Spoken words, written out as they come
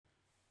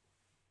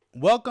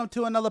Welcome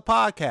to another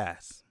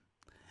podcast.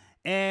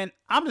 And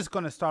I'm just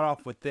going to start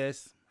off with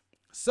this.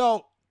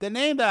 So, the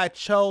name that I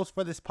chose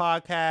for this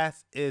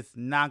podcast is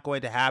not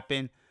going to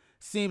happen.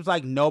 Seems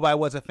like nobody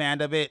was a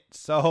fan of it,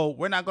 so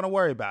we're not going to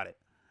worry about it.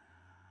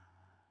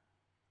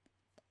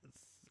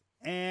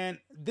 And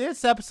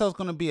this episode is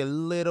going to be a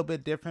little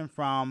bit different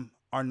from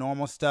our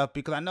normal stuff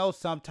because I know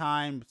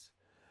sometimes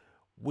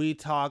we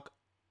talk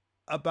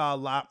about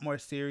a lot more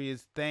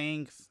serious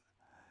things.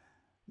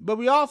 But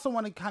we also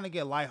want to kind of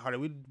get lighthearted.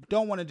 We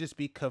don't want to just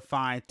be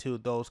confined to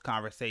those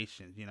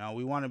conversations. You know,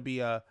 we want to be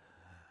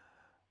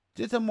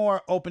just a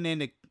more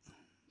open-ended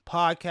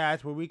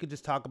podcast where we could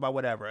just talk about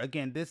whatever.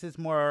 Again, this is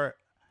more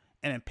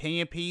an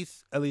opinion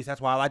piece. At least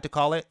that's what I like to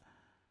call it.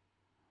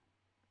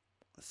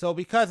 So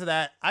because of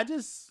that, I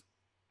just,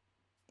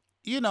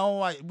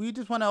 we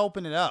just want to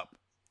open it up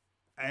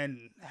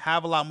and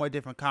have a lot more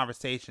different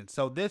conversations.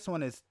 So this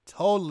one is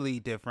totally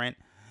different.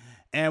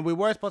 And we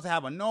were supposed to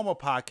have a normal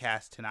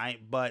podcast tonight,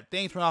 but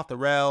things went off the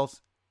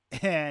rails.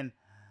 And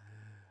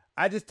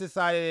I just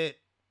decided,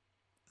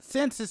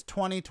 since it's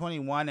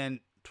 2021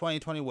 and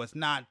 2020 was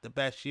not the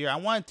best year, I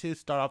wanted to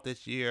start off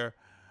this year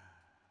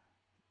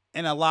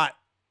in a lot,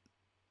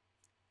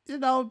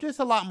 just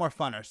a lot more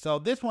funner. So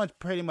this one's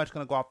pretty much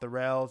going to go off the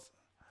rails.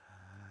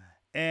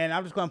 And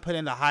I'm just going to put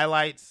in the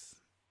highlights.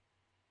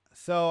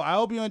 So I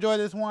hope you enjoy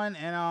this one.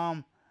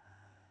 And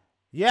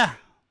yeah,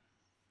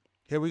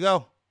 here we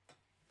go.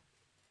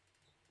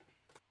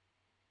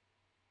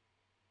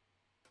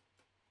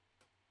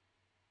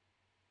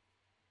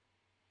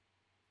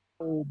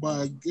 Oh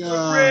my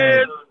God!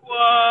 Red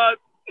Squad.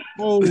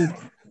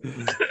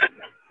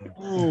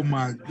 Oh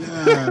my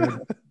God!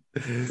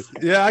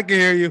 Yeah, I can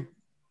hear you.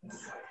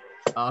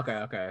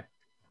 Okay.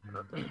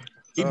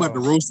 He about to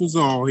roast us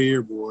all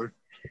here, boy.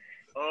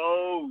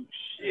 Oh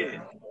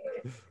shit!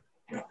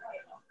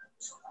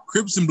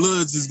 Crips and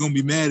Bloods is gonna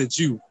be mad at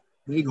you.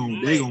 They gonna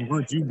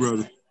hunt you,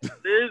 brother.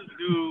 This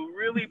dude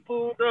really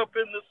pulled up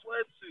in the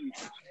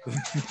sweatsuit.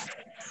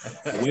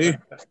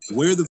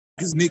 Where the f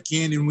is Nick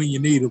Cannon when you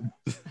need him?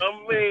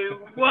 I mean,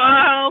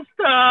 wild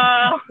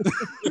style.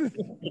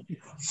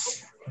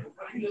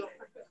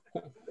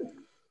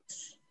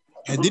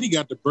 And then he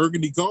got the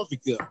burgundy coffee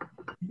cup.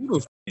 Who the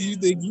f do you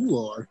think you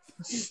are?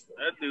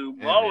 That dude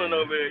balling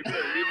over here.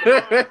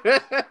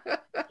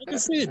 Like I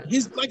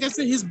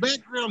said, his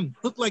background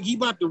looked like he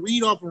about to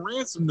read off a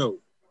ransom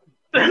note.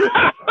 They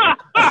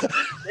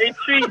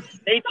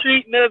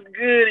treating us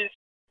good.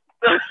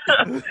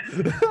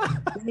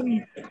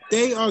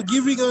 They are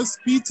giving us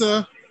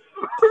pizza,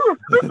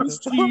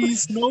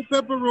 cheese, no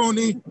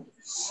pepperoni.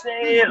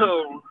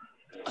 Damn.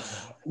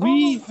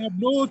 We have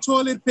no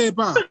toilet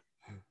paper. Did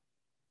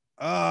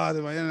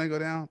my internet go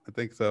down? I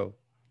think so.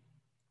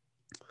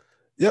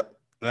 Yep,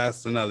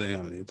 that's another thing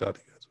I need to talk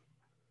to you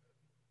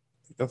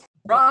guys.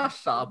 Ross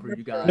Shopper,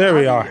 you guys. There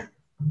we are.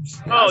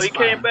 Oh, he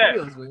came back.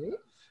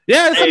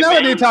 Yeah, that's Hey, another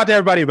man. thing to talk to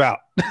everybody about.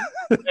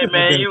 Hey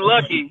man, you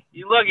lucky.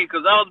 You lucky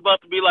because I was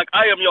about to be like,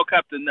 I am your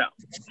captain now.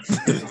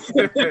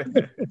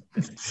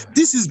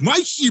 This is my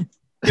ship.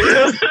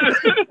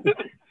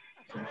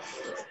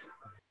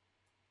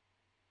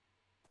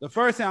 The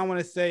first thing I want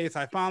to say is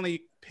I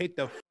finally picked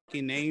a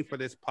fucking name for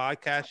this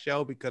podcast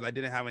show because I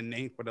didn't have a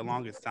name for the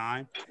longest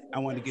time. I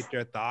wanted to get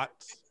your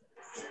thoughts.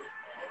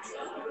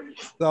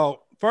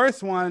 So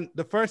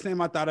the first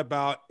name I thought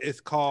about is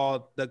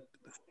called the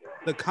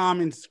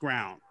Commons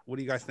Ground. What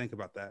do you guys think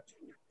about that?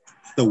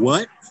 The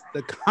what?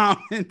 The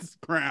Commons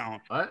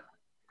Ground. What?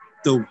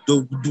 The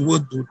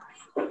what?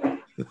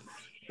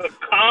 The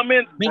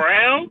Commons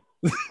Brown?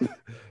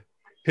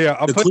 Here,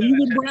 I'll The put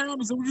Cleveland Brown?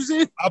 Is that what you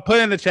said? I'll put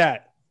it in the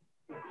chat.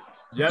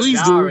 Yep, Please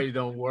that do. already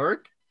don't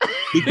work.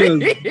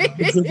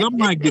 Because I'm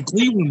like the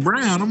Cleveland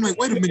Brown. I'm like,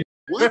 wait a minute,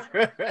 what?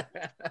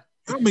 That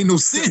don't make no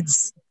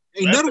sense.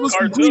 Ain't That's none of a us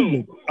from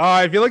cartoon.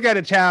 Cleveland. If you look at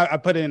the chat, I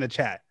put it in the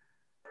chat.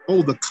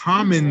 Oh, the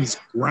Commons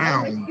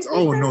Grounds.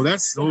 Oh no,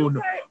 that's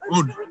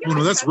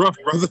that's rough,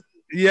 brother.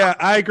 Yeah,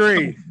 I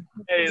agree.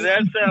 Hey,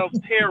 that sounds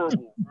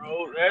terrible,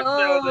 bro. That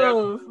sounds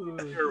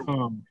absolutely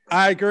terrible.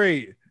 I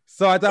agree.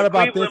 So I thought The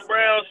about Cleveland this.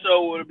 Brown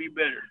show would be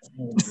better.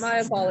 My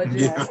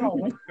apologies. Yeah.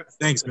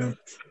 Thanks, man.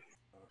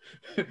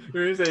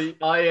 You say,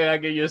 oh yeah, I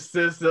get your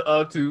sister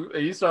up to,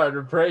 and you started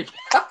to break.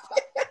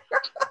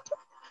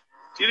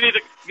 You need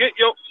to get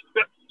your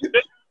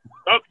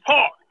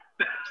talk.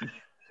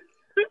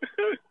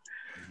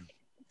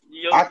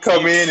 I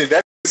come in and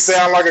that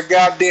sound like a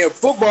goddamn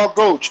football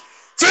coach.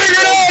 Figure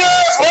it out!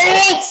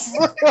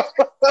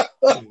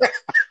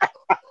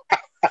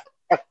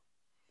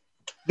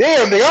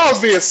 Damn, nigga, I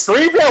was being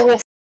screamed at. Well,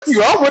 f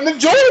you. I wouldn't have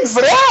joined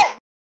for that.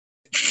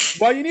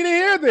 Well, you need to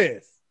hear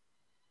this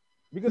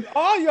because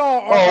all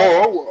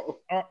y'all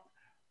are.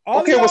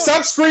 Okay, well,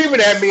 stop screaming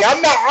at me. I'm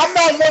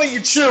not one of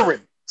your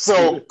children.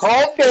 So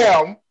calm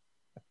down.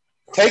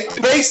 Take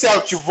the bass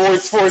out your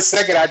voice for a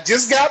second. I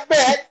just got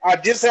back. I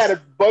just had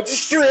a bunch of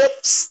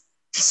strips.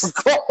 So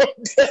calm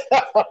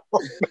down.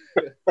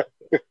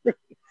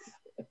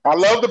 I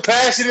love the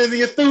passion and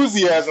the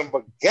enthusiasm,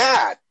 but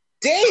god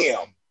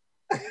damn.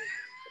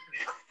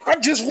 I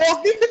just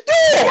walked in the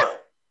door.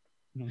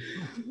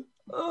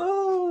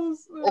 Oh,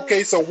 snap.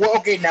 Okay, so what?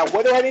 Okay, now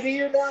what do I need to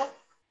hear now?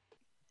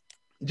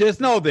 Just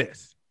know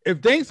this: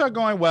 if things are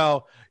going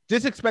well,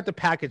 just expect a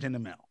package in the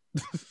mail.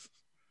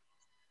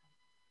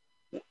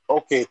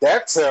 Okay,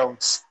 that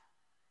sounds.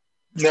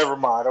 Never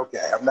mind.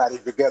 Okay, I'm not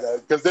even gonna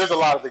because there's a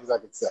lot of things I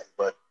can say,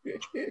 but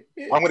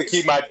I'm gonna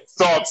keep my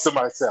thoughts to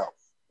myself.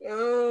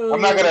 Oh. I'm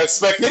not gonna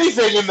expect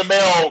anything in the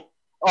mail.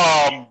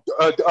 No,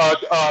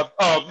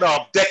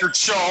 Deckard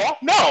Shaw.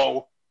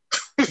 No,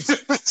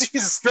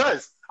 Jesus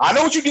Christ. I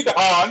know what you did to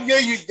Han. Yeah,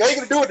 you ain't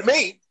gonna do it to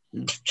me.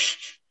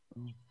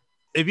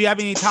 If you have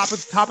any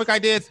topic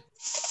ideas,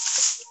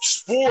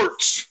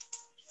 Sports.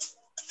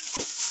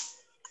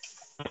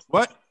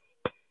 what?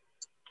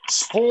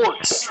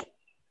 Sports.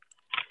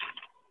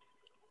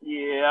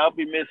 Yeah, I'll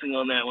be missing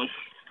on that one.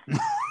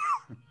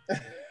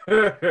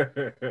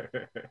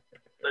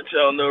 Let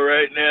y'all know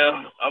right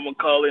now, I'm gonna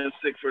call in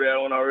sick for that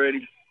one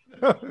already.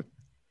 I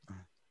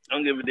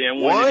don't give a damn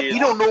What? it is.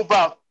 You don't know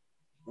about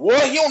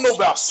what? You don't know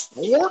about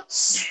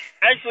sports?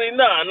 Actually,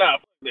 nah.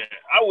 Fuck that.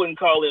 I wouldn't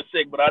call in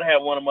sick, but I'd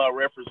have one of my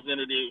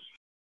representatives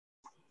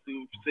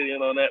to sit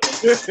in on that one.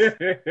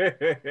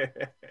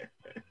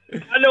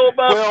 I know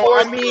about Well,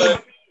 sports, I mean,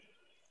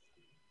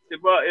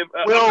 I'm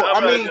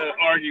not gonna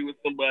argue with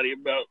somebody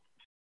about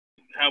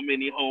how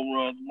many home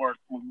runs Mark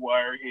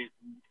McGwire hit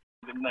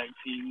in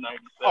 1997.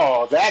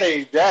 oh, that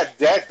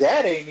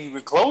ain't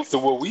even close to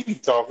what we be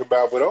talking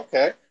about. But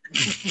okay.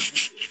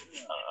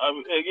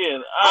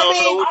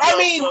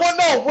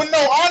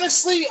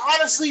 Honestly,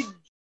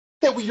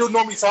 that we don't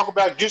normally talk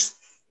about just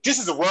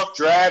as a rough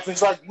draft.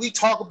 It's like we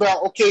talk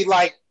about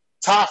like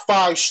top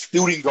 5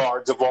 shooting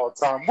guards of all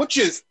time, which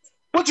is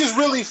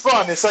really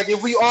fun. It's like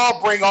if we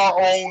all bring our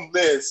own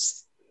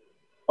list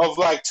of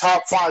like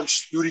top 5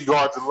 shooting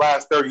guards in the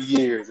last 30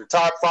 years, or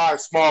top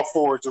 5 small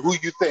forwards, or who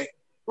you think.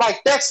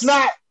 Like that's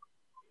like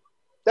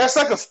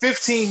a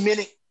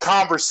 15-minute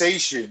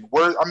conversation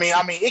where I mean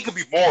it could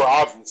be more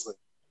obviously,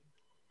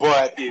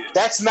 but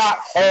that's not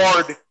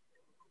hard.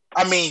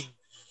 I mean,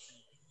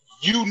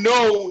 if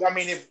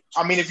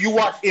you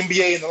watch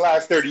NBA in the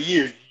last 30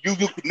 years, you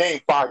could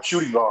name 5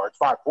 shooting guards,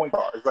 5 point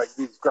guards. Like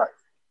Jesus Christ,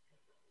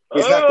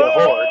 it's not that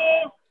hard.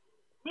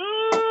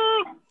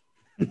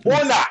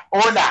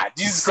 Or not,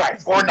 Jesus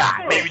Christ, or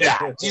not, maybe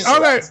not. Jesus Okay,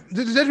 Christ.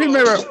 just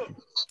remember,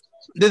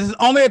 this is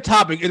only a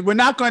topic. We're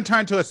not going to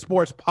turn to a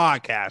sports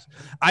podcast.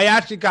 I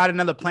actually got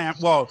another plan.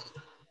 Well,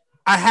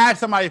 I had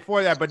somebody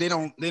for that, but they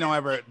don't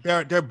ever.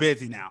 They're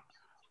busy now.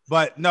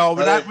 But no,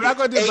 we're not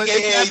going to do.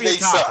 AKA they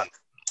suck.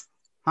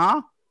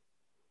 Huh?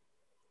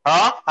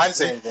 Huh? I didn't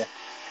say anything.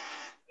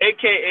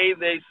 AKA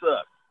they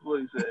suck.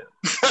 What he said.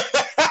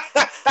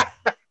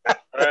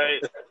 All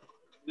right.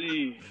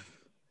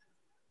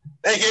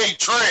 AKA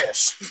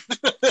trash.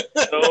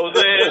 So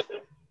then,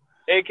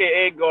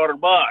 AKA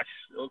garbage.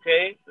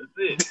 Okay, that's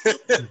it.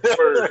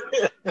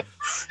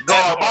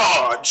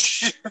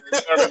 Garbage.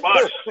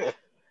 Garbage.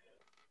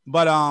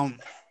 But hold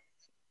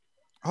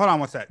on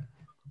one sec.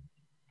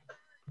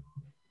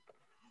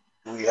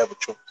 We have a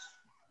choice.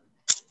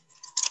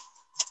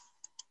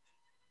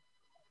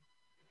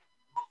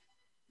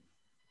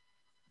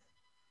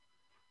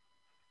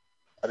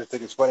 I just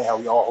think it's funny how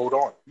we all hold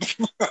on.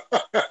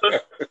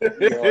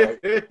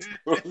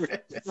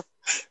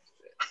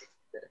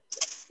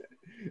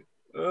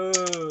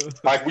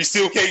 Like we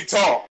still can't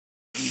talk.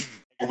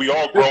 We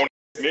all grown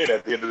men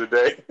at the end of the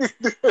day.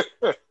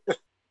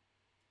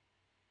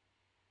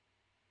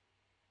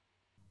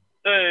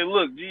 Hey,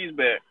 look, G's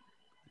back.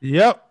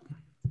 Yep.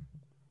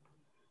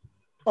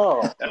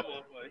 Oh,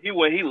 He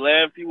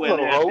left. He went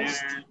and had Little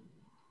dinner.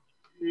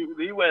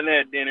 He went and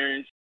had dinner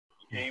and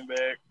came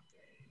back.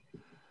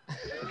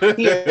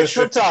 yeah,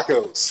 shrimp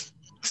tacos.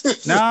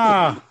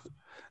 Nah.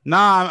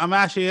 I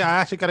actually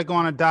got to go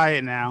on a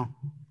diet now.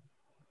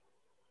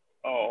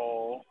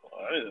 Oh,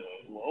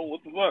 well,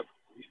 what the fuck?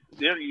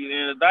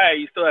 In a diet,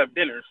 you still have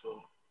dinner,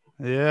 so.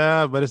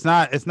 Yeah, but it's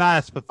not as I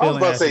was fulfilling.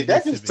 about to say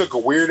that just took a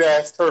weird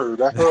ass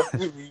turn. I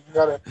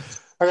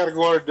gotta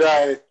go on a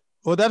diet.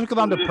 Well, that's because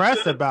I'm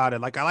depressed about it.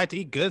 Like I like to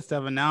eat good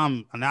stuff, and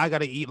now I got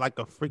to eat like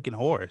a freaking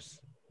horse.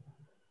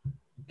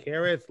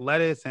 Carrots,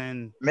 lettuce,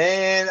 and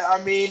Man,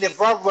 I mean,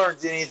 if I've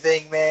learned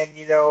anything, man,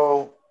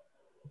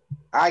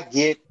 I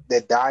get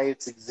that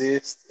diets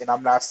exist, and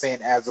I'm not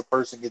saying as a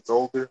person gets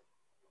older,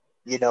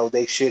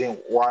 they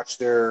shouldn't watch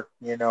their,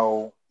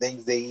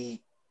 things they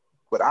eat.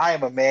 But I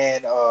am a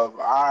man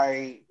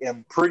I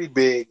am pretty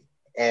big,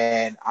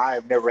 and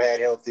I've never had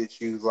health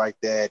issues like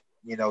that,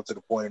 to the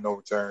point of no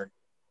return.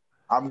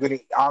 I'm gonna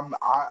eat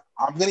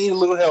a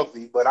little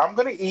healthy, but I'm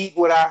gonna eat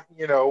what I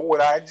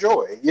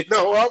enjoy.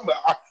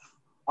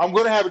 I'm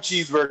gonna have a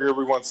cheeseburger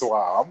every once in a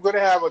while. I'm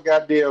gonna have a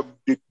goddamn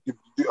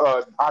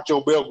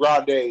Nacho Bel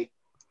Grande,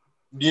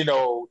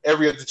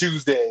 every other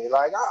Tuesday.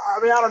 Like I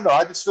don't know.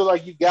 I just feel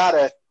like you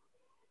gotta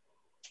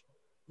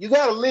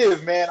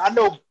live, man. I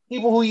know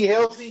people who eat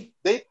healthy.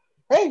 Hey,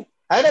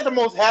 I'm not the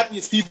most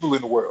happiest people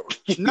in the world.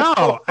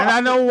 No, and I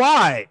know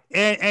why.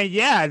 And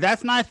yeah,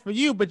 that's nice for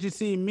you. But you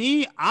see,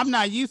 me, I'm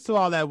not used to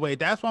all that weight.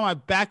 That's why my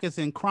back is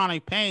in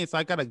chronic pain. So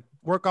I got to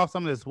work off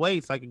some of this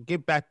weight so I can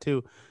get back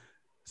to,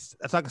 so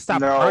I can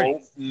stop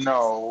hurting.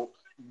 No.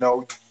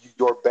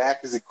 Your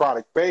back is in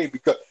chronic pain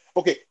because,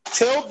 okay,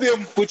 tell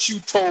them what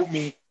you told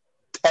me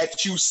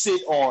that you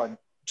sit on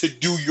to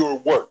do your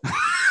work.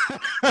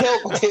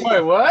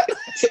 Wait, what?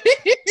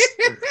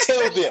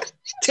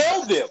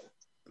 Tell them.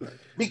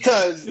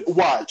 Because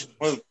watch,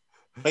 when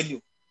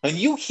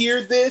you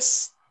hear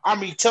this, I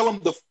mean, tell them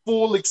the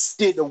full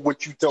extent of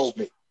what you told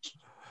me,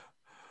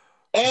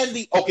 and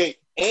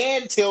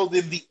tell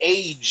them the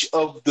age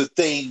of the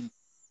thing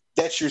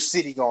that you're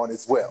sitting on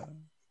as well.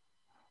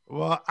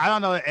 Well, I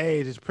don't know the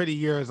age; it's pretty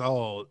years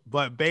old.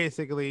 But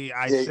basically,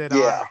 I sit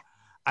on.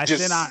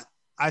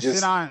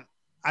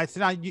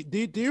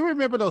 Do you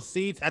remember those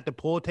seats at the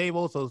pool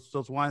tables?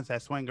 Those ones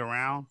that swing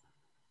around.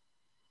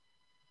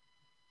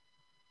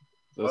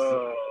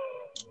 What?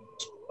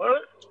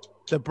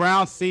 The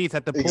brown seats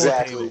at the pool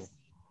table.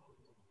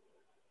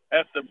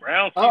 At the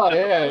brown seats? Oh,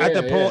 yeah. At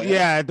the pool,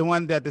 the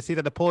one that the seat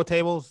at the pool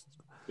tables.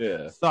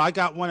 Yeah. So I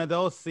got one of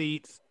those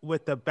seats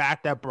with the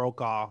back that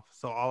broke off.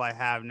 So all I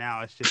have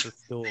now is just a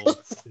stool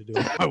to do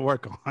my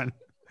work on.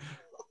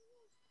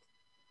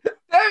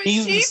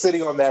 He's been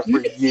sitting on that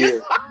for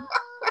years.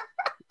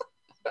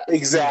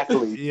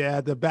 Exactly.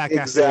 Yeah, the back.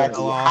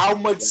 Exactly. How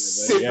much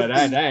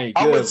sympathy?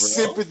 How much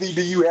sympathy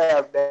do you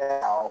have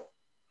now?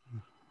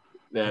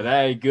 Yeah,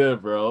 that ain't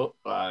good, bro.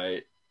 All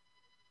right.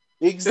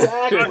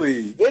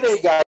 Exactly. it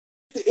ain't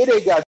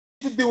got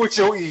to do with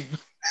your eating.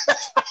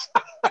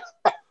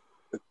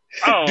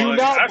 Do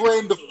not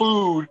blame the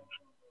food.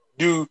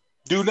 Do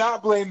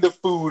not blame the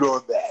food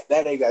on that.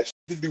 That ain't got shit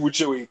to do with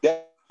your eating.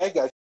 That ain't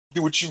got shit to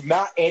do with you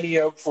not any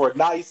up for a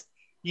nice.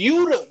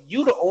 You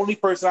the only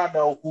person I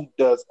know who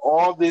does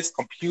all this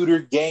computer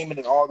gaming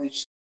and all this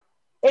shit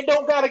and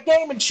don't got a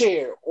gaming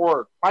chair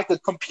or like a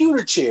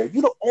computer chair.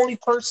 You the only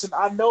person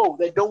I know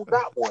that don't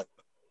got one.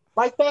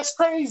 Like, that's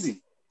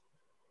crazy.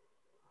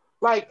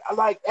 Like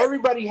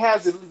everybody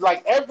has it.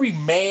 Like, every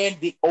man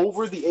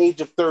over the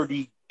age of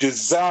 30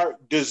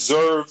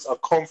 deserves a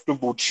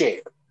comfortable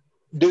chair.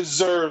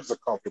 Deserves a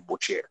comfortable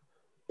chair.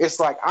 It's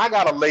like, I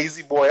got a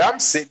lazy boy I'm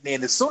sitting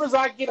in. As soon as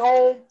I get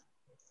home,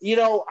 you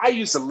know, I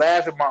used to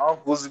laugh at my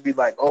uncles and be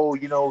like, oh,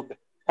 you know,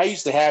 I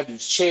used to have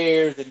these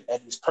chairs and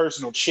these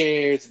personal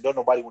chairs and don't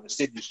nobody want to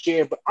sit in this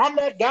chair. But I'm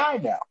that guy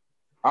now.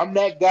 I'm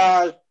that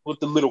guy with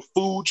the little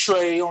food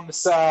tray on the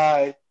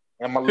side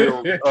and my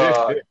little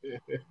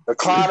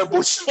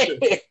reclinable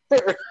chair.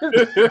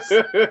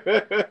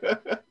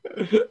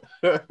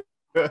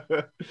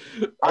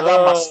 I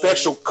got my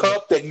special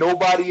cup that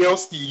nobody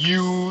else can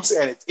use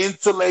and it's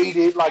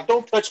insulated. Like,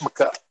 don't touch my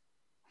cup.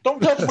 Don't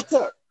touch my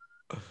cup.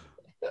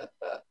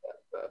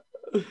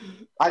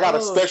 I got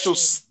a special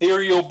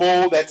cereal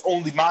bowl that's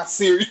only my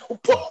cereal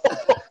bowl.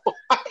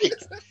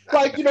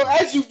 like, you know,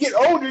 as you get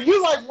older,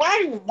 you're like,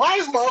 why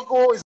is my uncle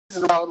always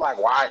around?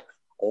 Like, why?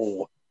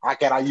 Oh, how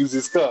can I use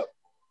this cup?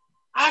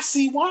 I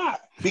see why.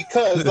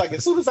 Because, like,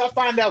 as soon as I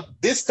find out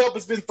this cup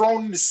has been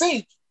thrown in the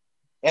sink,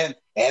 and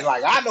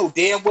like, I know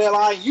damn well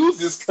I use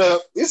this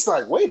cup, it's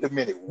like, wait a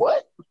minute,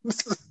 what?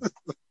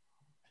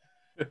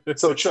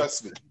 So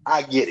trust me,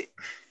 I get it.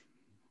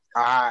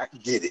 I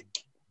get it.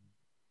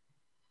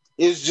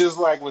 It's just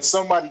like when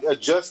somebody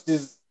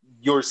adjusts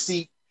your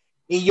seat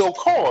in your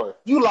car.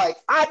 You like,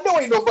 I know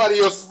ain't nobody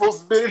else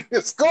supposed to be in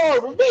this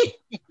car with me.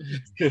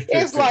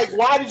 It's like,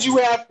 why did you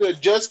have to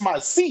adjust my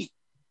seat?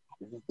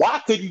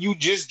 Why couldn't you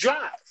just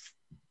drive?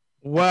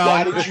 Well,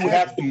 why did you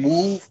have to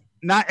move?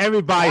 Not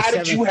everybody. Why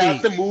did you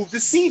have to move the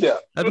seat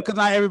up? That's because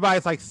not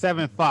everybody's like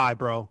 7'5",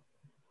 bro.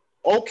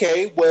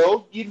 Okay,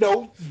 well, you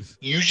know,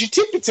 use your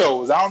tippy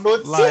toes. I don't know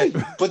what to say,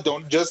 but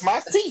don't adjust my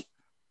seat.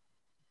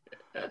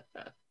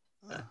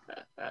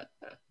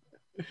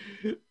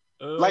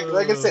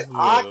 Like I said,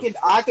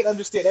 I can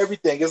understand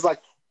everything. It's like,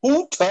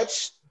 who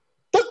touched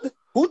the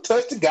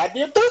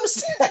goddamn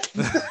thermostat?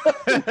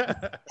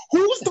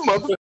 Who's the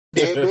mother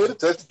damn man to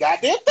touch the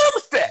goddamn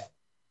thermostat?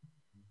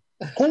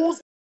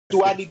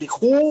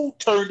 Who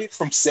turned it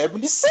from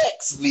 7 to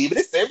 6? Leave it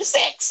at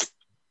 76.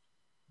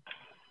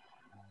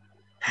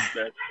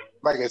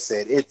 Like I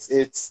said,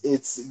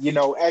 it's you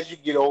know, as you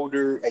get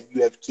older and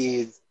you have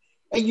kids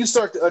and you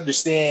start to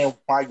understand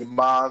why your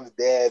moms,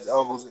 dads,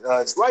 uncles, and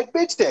aunts like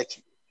bitched at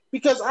you.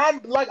 Because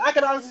I'm like, I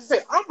can honestly say,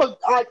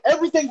 like,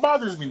 everything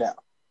bothers me now.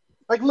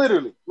 Like,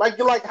 literally. Like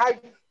how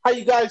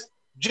you guys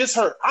just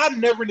heard. I'm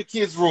never in the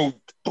kids' room,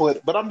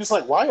 but I'm just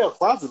like, why your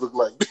closet look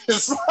like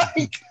this?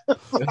 like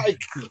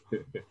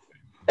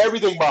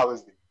everything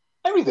bothers me.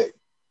 Everything.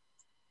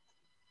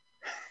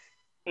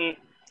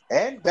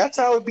 And that's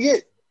how it be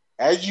it.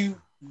 As you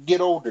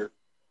get older,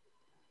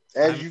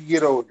 and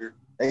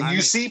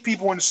you see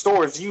people in the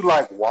stores, you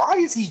like, why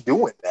is he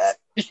doing that?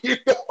 You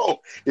know,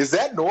 is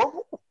that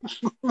normal?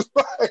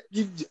 And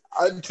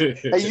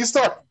you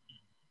start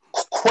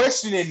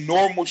questioning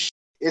normal shit.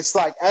 It's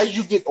like, as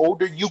you get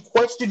older, you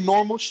question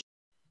normal shit.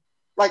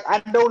 like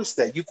I noticed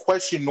that you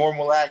question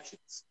normal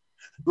actions.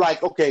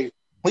 Like, okay,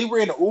 we were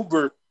in an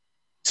Uber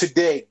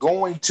today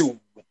going to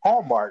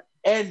Walmart,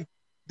 and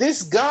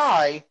this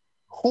guy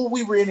who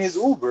we were in his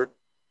Uber,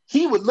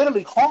 he would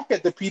literally honk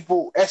at the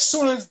people as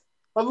soon as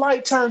a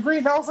light turned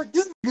green. I was like,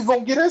 this is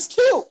gonna get us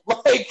killed.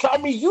 Like, I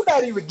mean, you're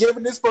not even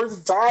giving this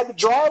person time to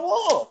drive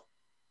off.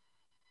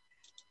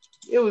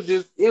 It was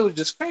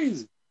just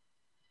crazy.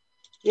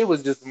 It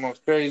was just the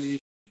most crazy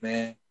shit,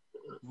 man.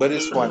 But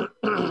it's funny.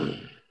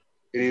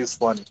 It is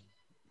funny.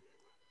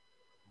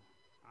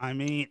 I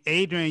mean,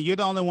 Adrian, you're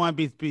the only one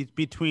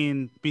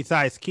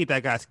besides Keith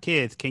that got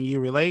kids. Can you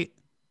relate?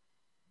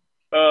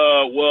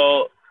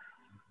 Well,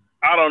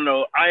 I don't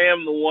know. I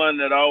am the one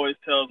that always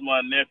tells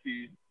my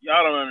nephews,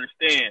 y'all don't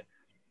understand.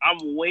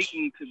 I'm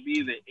waiting to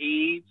be the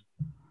age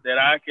that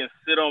I can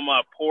sit on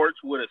my porch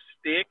with a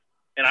stick,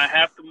 and I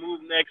have to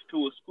move next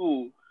to a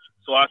school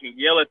so I can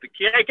yell at the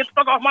kid, hey, get the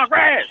fuck off my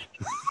grass.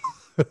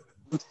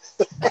 What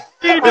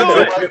are you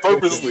doing? Right,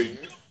 purposely.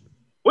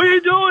 What are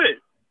you doing?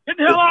 Get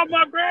the hell off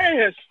my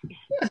grass.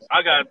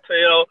 I got to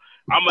tell,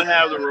 I'm going to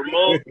have the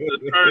remote to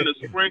turn the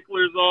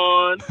sprinklers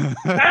on.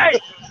 Hey!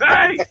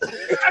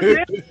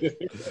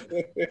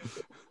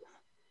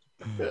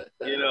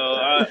 You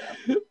know,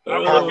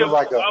 I'm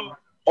like an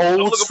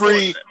old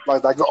screen,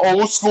 like an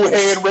old school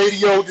hand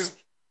radio, just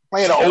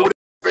playing an old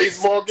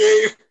baseball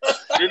game.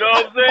 You know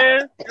what I'm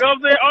saying? You know what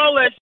I'm saying? All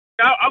that shit.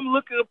 I'm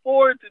looking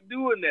forward to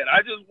doing that.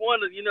 I just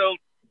want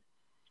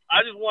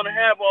to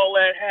have all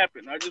that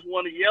happen. I just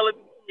want to yell at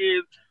the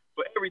kids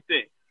for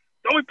everything.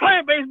 Don't be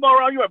playing baseball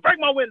around you and break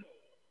my window.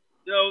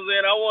 You know what I'm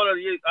saying?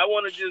 I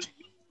want to just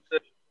be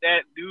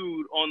that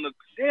dude on the,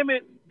 damn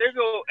it, there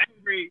go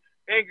angry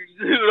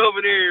dude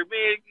over there,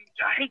 man.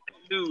 I hate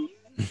that dude.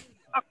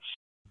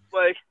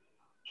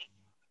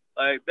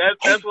 Like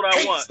that's what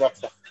I want.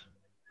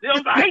 You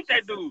know, I hate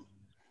that dude.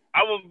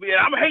 I'm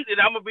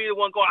gonna be the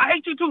one going, I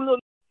hate you too, little.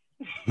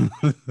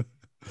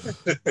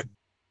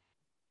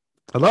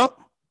 Hello?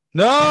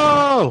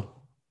 No!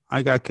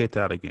 I got kicked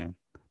out again,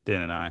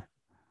 didn't I?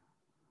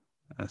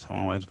 That's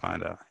one way to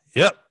find out.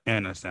 Yep,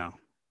 and it's down.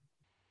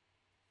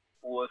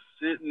 Was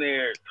sitting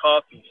there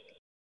talking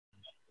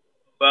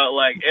about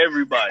like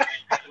everybody.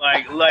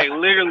 like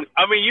literally,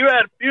 I mean, you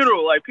had a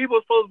funeral, like people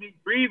are supposed to be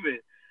grieving.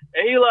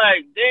 And he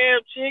like,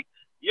 damn chick,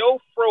 your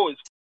fro is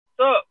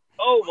f***ed up.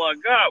 Oh my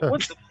God,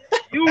 what the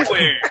f*** you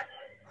wearing?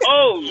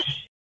 Oh,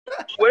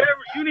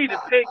 whatever, you need to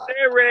take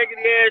that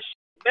raggedy ass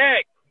shit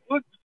back.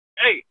 Look,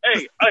 hey.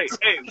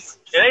 And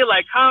they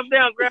like, calm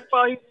down,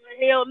 Grandpa. He's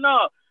like, hell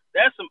no.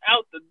 That's some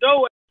out the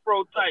door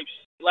fro type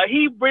shit. Like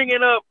he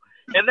bringing up,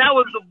 and that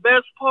was the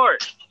best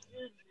part.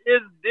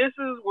 His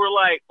disses were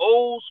like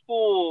old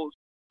school.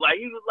 Like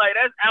he was like,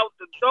 that's out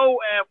the door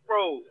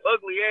afro,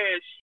 ugly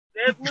ass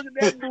shit. Look at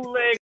that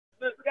bootleg.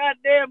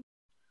 Goddamn,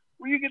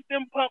 where you get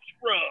them pumps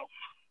from?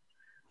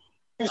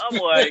 I'm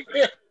like,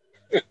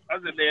 I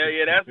said,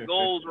 yeah, that's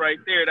goals right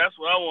there. That's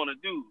what I want to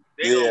do.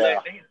 They gonna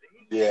let he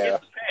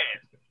get the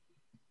pass.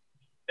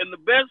 And the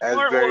best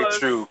part was,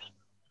 true.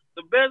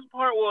 The best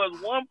part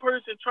was one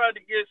person tried to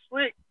get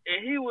slick,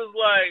 and he was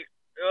like,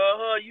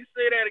 you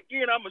say that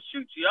again, I'm gonna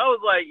shoot you. I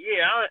was like,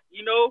 yeah,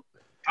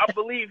 I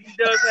believe he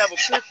does have a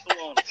pistol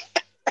on him.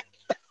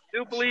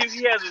 Do believe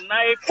he has a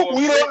knife.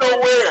 We don't know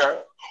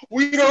where.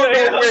 We don't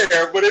know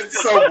where, but it's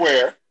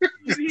somewhere.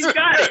 He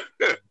got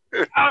it.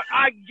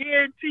 I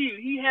guarantee you,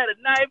 he had a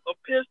knife, a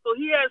pistol.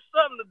 He had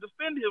something to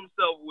defend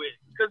himself with,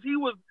 because he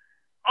was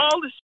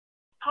all the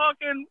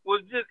talking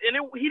was just, and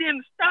he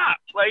didn't stop.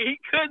 Like he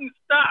couldn't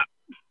stop,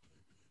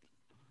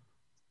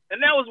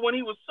 and that was when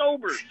he was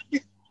sober.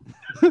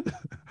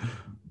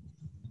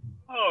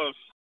 Oh,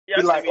 yeah.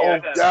 Be like, oh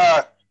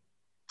God,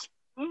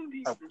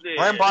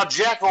 Grandpa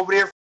Jack over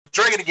there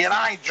drinking again.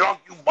 I ain't drunk,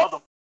 you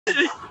mother.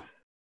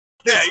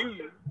 Yeah,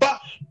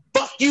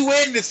 fuck you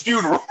in this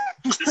funeral.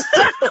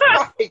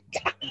 Like,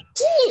 God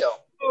damn.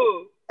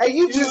 And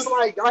you just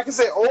like I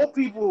said, old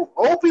people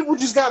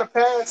just got a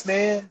pass,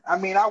 man. I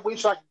mean, I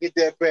wish I could get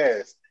that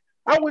pass.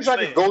 I wish I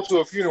could go to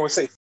a funeral and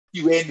say, "F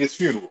you in this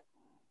funeral."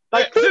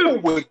 Like people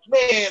would,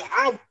 man.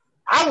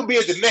 I would be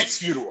at the next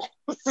funeral.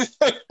 That's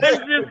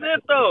just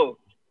it, though.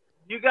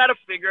 You got to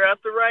figure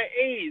out the right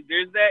age.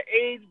 There's that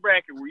age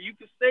bracket where you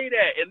can say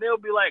that, and they'll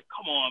be like,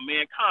 "Come on,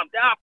 man, calm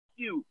down,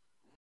 you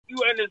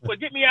in this, but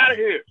get me out of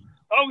here.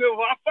 I don't give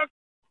a fuck."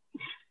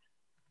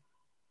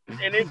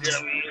 And it's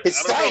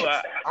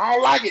I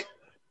don't like it.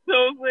 You know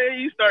what I'm saying?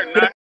 You start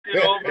knocking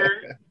it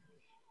over.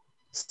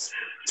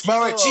 Smell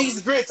like cheese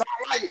and grits. I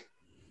don't like it.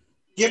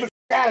 Get me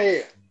out of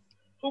here.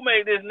 Who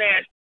made this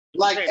nasty?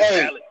 Like,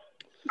 hey.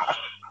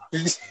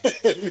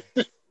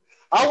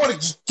 I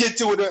want to get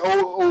to the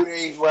old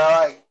age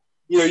where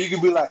you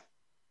can be like,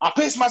 I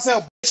pissed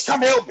myself, bitch,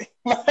 come help me.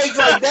 Like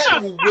that.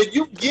 When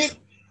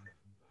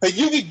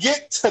you can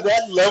get to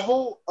that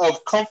level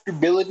of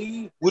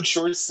comfortability with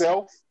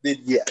yourself,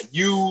 then yeah,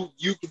 you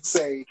can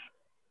say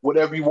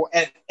whatever you want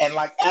and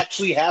like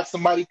actually have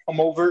somebody come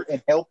over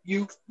and help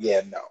you.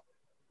 Yeah, no.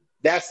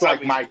 That's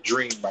like my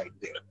dream right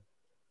there.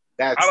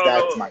 That's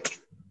my dream.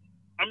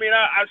 I mean,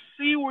 I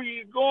see where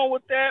you're going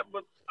with that,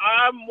 but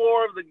I'm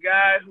more of the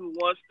guy who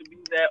wants to be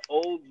that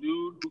old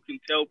dude who can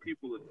tell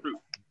people the truth.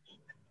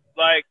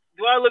 Like,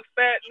 do I look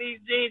fat in these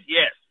jeans?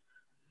 Yes.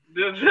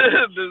 Does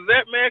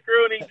that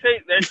macaroni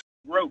taste? That's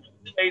gross.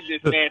 Hey,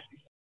 this nasty.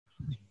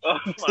 Oh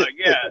my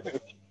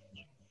god.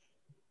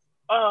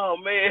 Oh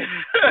man.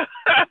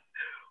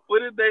 What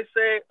did they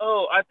say?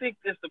 Oh, I think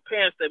it's the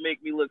pants that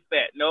make me look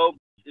fat. No,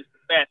 it's the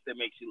fat that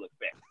makes you look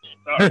fat.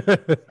 Sorry.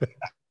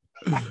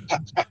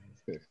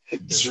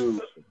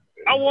 True.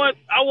 I want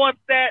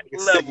that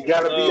level. You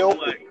gotta be open.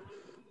 Like,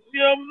 you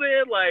know what I'm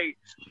saying? Like,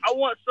 I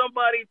want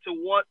somebody to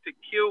want to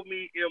kill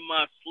me in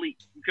my sleep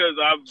because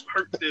I've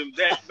hurt them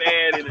that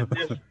bad in a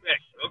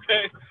disrespect.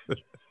 Okay.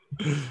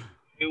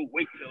 You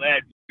wait till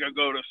that you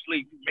go to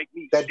sleep. You make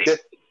me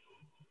sick.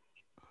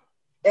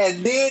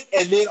 And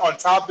then on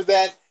top of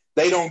that,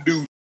 they don't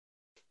do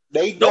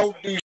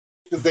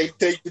because they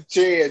take the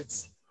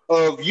chance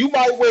of you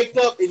might wake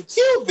up and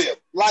kill them.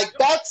 Like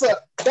that's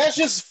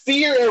just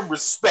fear and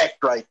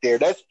respect right there.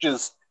 That's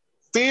just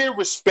fear,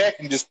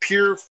 respect, and just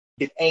pure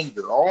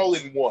anger all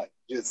in one.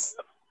 Just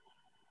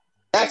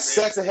that's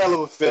a hell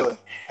of a feeling.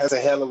 That's a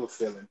hell of a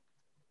feeling.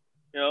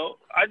 You know,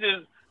 I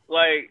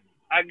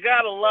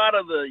got a lot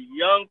of the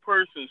young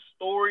person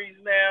stories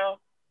now.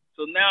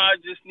 So now I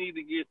just need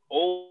to get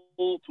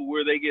old to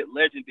where they get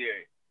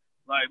legendary.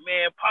 Like,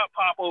 man,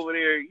 Pop over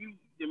there,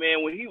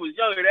 man, when he was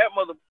younger, that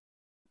mother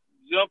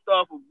jumped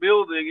off a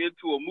building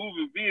into a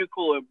moving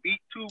vehicle and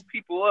beat two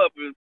people up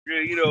and,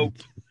 you know,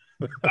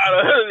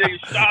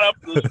 shot up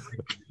the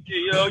street.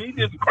 You know, he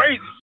just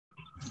crazy.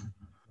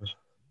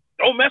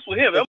 Don't mess with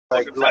him.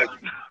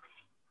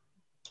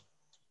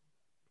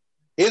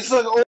 It's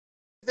like,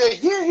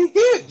 yeah, he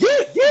did.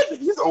 Yeah.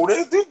 He's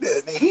older than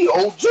that. He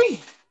OG.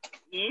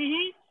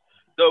 Mm-hmm.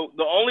 So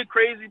the only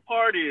crazy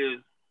part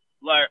is,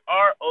 like,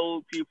 our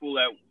old people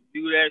that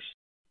do that shit,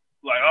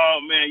 like, oh,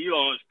 man, you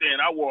don't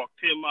understand. I walked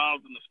 10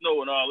 miles in the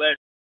snow and all that.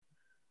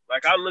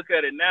 Like, I look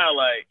at it now,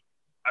 like,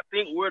 I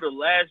think we're the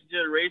last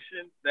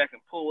generation that can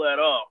pull that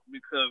off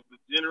because the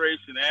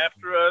generation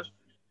after us,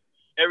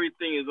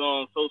 everything is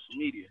on social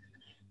media.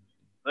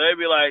 So they'd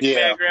be like,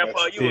 man,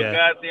 Grandpa, you a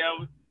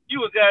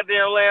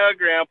goddamn loud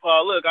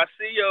grandpa. Look, I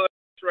see your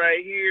ass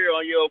right here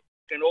on your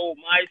fucking old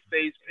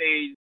MySpace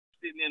page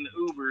sitting in the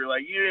Uber.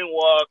 Like, you didn't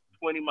walk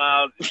 20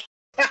 miles.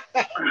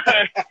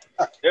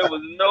 There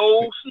was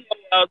no snow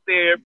out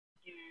there.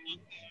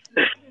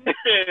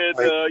 And,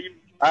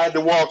 I had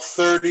to walk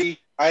 30.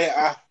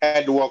 I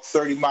had to walk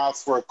 30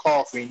 miles for a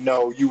coffee.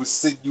 No, you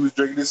was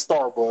drinking at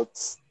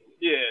Starbucks.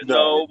 Yeah,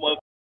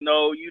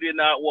 no, you did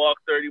not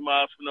walk 30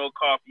 miles for no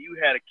coffee. You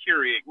had a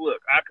Keurig.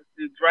 Look, I can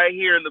see it's right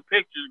here in the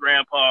pictures,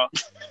 Grandpa.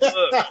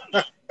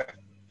 Look,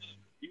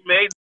 you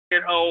made it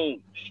at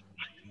home.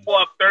 You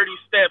walked 30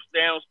 steps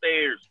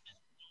downstairs.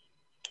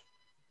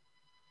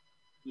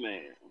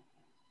 Man.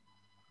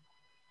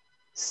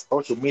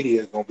 Social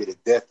media is going to be the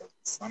death of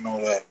us. I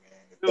know that,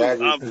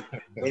 man. Dude,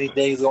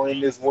 anything's going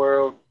in this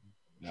world.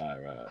 All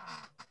right.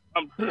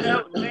 I'm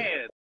telling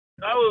man.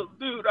 I was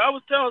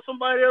telling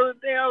somebody the other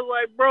day, I was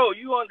like, bro,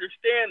 you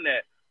understand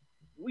that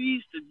we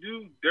used to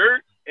do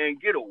dirt and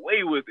get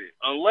away with it.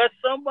 Unless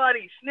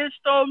somebody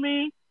snitched on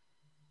me,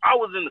 I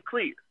was in the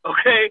clear,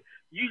 okay?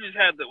 You just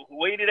had to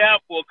wait it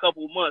out for a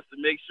couple months to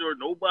make sure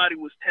nobody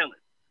was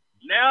telling.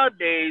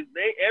 Nowadays,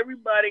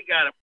 everybody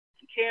got a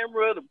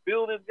camera, the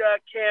buildings got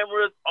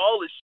cameras, all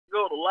the shit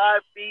go to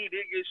live feed,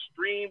 it gets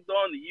streamed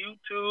on the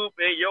YouTube,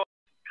 and you're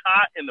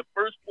caught in the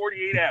first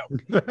 48 hours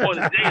on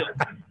the jail.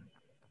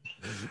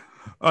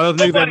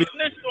 Nobody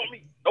snitched on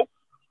me. Nope.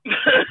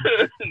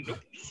 Nope.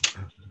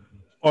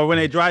 Or when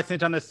they dry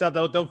snitch on themselves,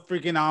 they'll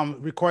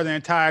freaking record their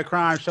entire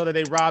crime, show that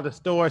they robbed the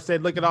store, say,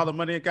 look at all the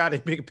money they got, they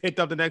picked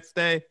up the next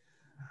day.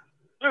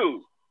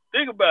 Dude,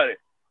 think about it.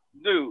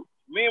 Dude,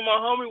 me and my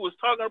homie was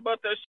talking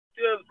about that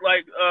shit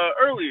like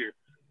earlier.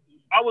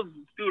 I was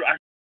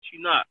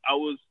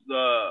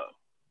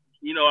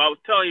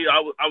telling you, I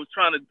was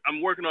trying to,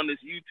 I'm working on this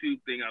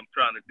YouTube thing I'm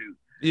trying to do.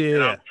 Yeah.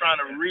 And I'm trying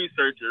to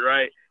research it,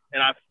 right?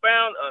 And I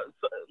found,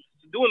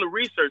 doing the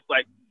research,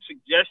 like,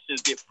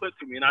 suggestions get put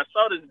to me. And I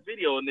saw this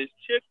video, and this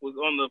chick was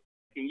on the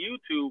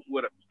YouTube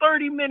with a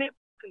 30-minute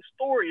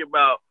story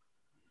about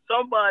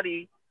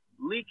somebody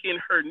leaking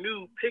her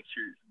nude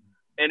pictures.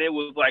 And it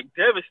was, like,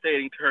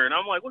 devastating to her. And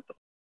I'm like, what the f-?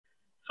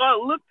 So I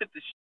looked at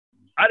the shit.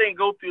 I didn't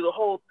go through the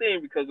whole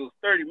thing because it was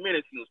 30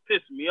 minutes and it was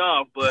pissing me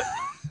off. But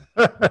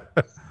the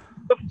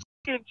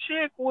fucking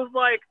chick was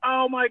like,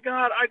 oh, my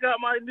God, I got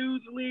my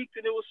nudes leaked,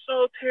 and it was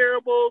so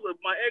terrible.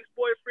 My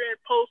ex-boyfriend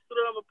posted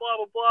them and blah,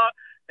 blah, blah.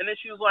 And then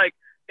she was like,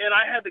 and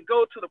I had to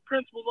go to the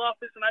principal's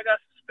office, and I got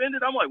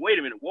suspended. I'm like, wait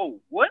a minute.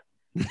 Whoa, what?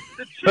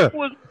 The chick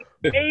was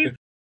in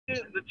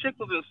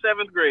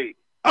 7th grade.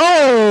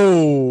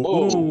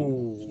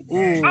 Oh.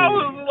 I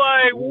was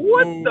like,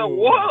 what the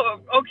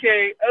what?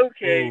 Okay.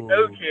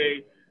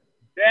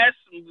 That's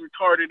some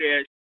retarded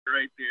ass shit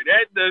right there.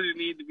 That doesn't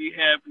need to be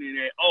happening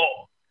at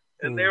all.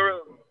 And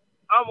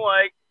I'm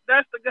like,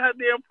 that's the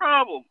goddamn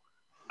problem.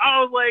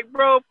 I was like,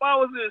 bro, if I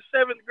was in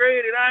 7th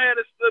grade and I had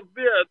a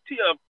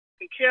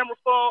camera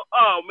phone,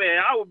 oh man,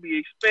 I would be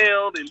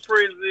expelled in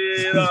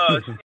prison.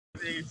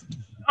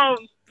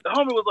 The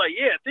homie was like,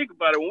 yeah, think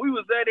about it. When we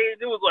was that age,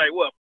 it was like,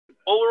 what,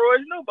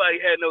 Polaroids? Nobody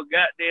had no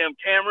goddamn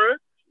camera.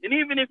 And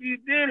even if you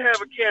did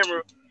have a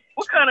camera,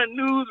 what kind of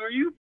news were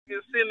you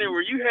sitting there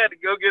where you had to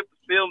go get the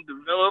film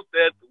developed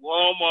at the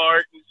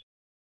Walmart? And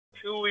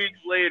 2 weeks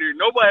later,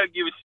 nobody would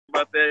give a shit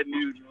about that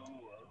news.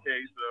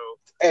 Okay, so.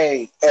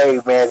 Hey,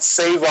 man,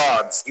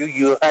 Save-Ons.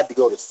 You had to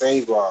go to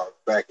Save-Ons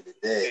back in the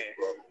day,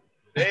 bro.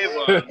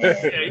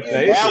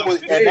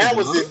 Save-Ons. And that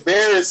was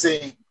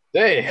embarrassing.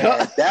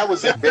 Damn. That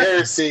was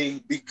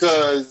embarrassing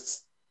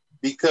because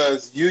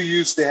you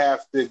used to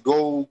have to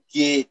go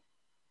get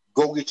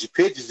your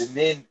pictures, and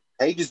then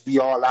they just be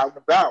all out and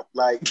about.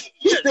 Like,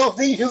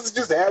 they used to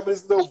just have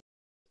this little,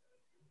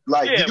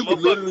 like, you could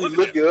literally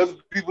look at other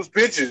people's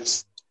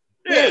pictures.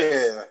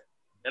 Yeah.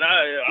 And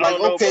I like,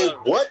 don't know okay,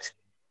 about, what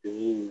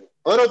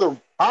are the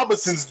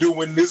Robinsons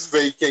doing this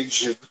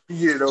vacation?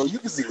 You know, you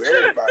can see what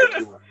everybody's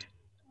doing.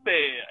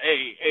 Man,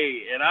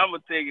 hey, and I'm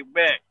going to take it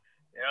back.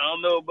 And I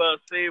don't know about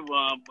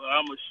Save-On, but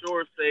I'm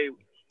sure say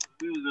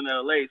we was in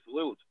L.A., so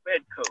it was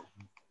Fedco.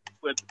 You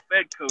went to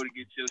Fedco to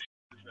get your shit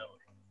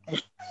developed.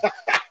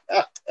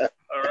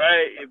 All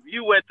right? If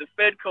you went to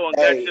Fedco and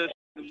got your shit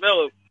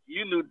developed,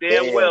 you knew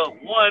damn well,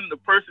 one, the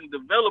person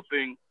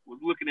developing was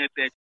looking at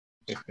that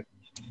shit.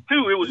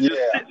 Two, it was just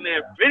sitting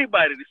there for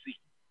anybody to see.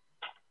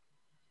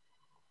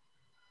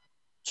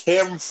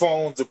 Camera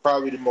phones are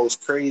probably the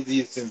most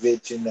craziest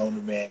invention known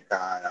to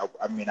mankind.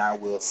 I mean, I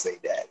will say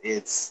that.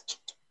 It's,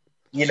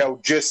 you know,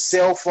 just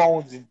cell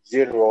phones in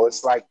general.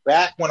 It's like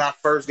back when I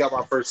first got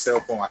my first cell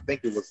phone, I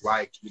think it was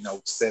like, you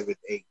know, 7th,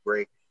 8th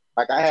grade.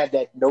 Like I had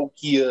that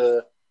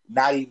Nokia,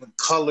 not even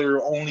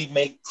color, only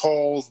make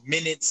calls,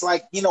 minutes.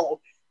 Like, you know,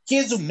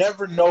 kids will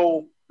never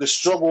know the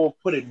struggle of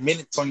putting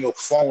minutes on your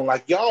phone.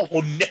 Like, y'all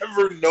will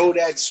never know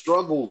that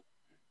struggle.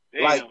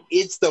 Damn. Like,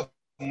 it's the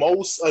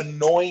most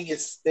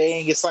annoyingest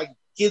thing. It's like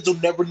kids will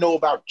never know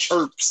about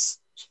chirps.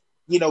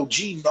 You know,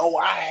 gee, no,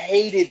 I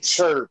hated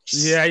chirps.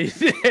 Yeah, you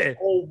did.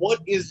 Oh, what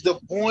is the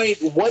point?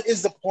 What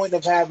is the point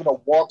of having a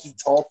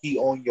walkie-talkie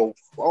on your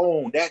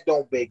phone? That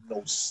don't make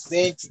no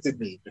sense to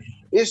me.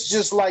 It's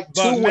just like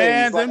two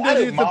ways. Like, I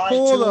didn't mind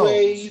two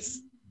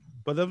ways.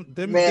 But them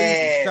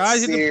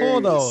guys used to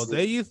pull though.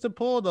 They used to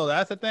pull though.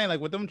 That's the thing. Like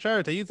with them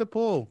church, they used to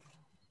pull.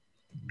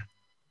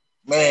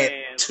 Man,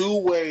 two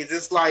ways.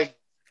 It's like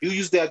you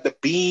used to have to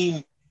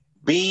beam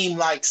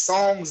like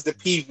songs to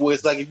people.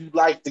 It's like if you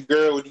like the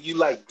girl, you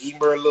like beam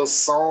her a little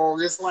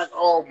song. It's like,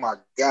 oh my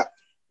God.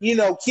 You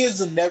know, kids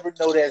will never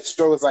know that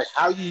struggle. It's like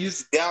how you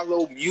used to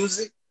download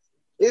music.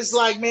 It's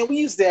like, man, we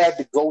used to have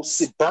to go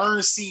burn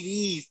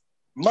CDs.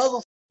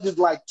 Motherfuckers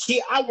like,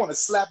 kid, I want to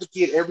slap a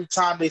kid every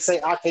time they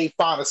say I can't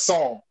find a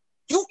song.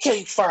 You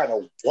can't find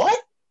a what?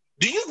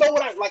 Do you know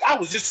what I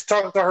was just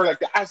talking to her like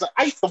that.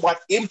 I used to watch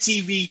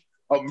MTV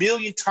a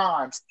million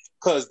times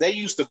because they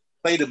used to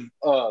play them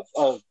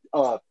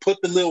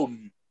put the little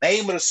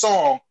name of the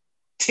song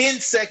 10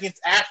 seconds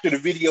after the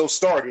video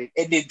started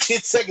and then 10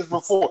 seconds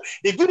before.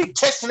 If you didn't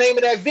catch the name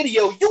of that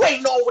video, you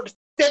ain't know what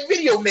that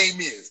video name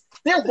is.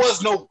 There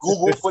was no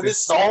Google for this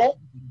song.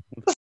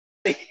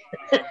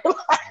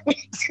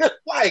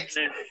 like,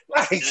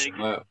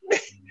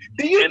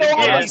 do you know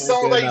how many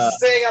songs I used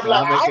to sing? I'm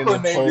like, I'm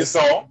gonna name this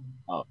song.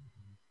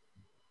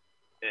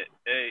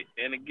 Hey,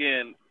 and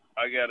again,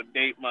 I gotta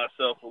date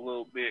myself a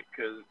little bit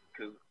because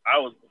I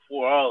was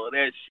before all of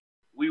that shit.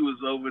 We was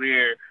over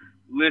there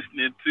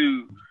listening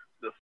to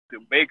the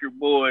Baker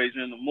Boys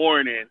in the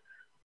morning,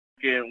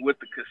 again with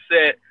the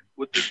cassette,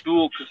 with the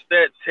dual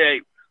cassette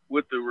tape,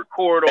 with the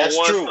record on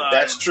one side.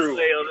 That's true.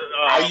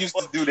 I used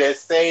to do that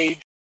same.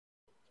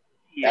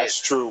 Yeah. That's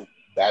true.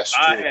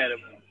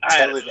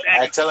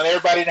 I'm telling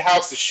everybody in the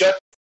house to shut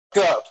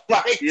up.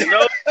 Like, you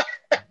know,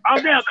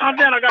 calm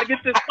down. I gotta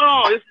get this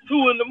song. It's 2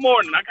 a.m.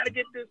 I gotta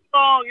get this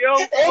song,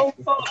 yo.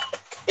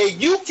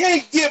 And you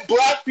can't get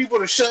black people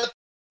to shut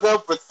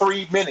up for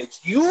 3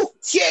 minutes. You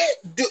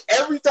can't do.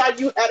 Every time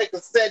you had a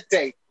cassette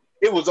tape,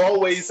 it was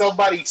always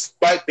somebody's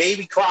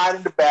baby crying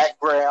in the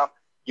background.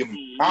 Your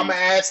mama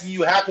asking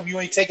you, how come you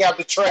ain't take out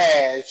the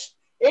trash?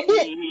 And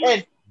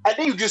then and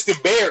then you just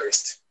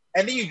embarrassed.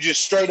 And then you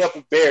just straight up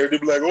embarrassed. They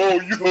be like, oh,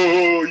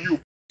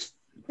 you.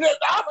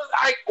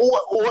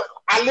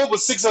 I live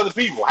with 6 other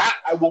people.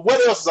 Well,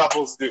 what else is I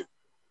supposed to do?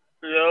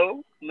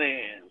 Yo,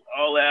 man,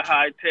 all that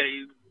high tech.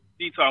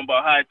 You talking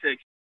about high tech?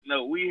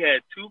 No, we had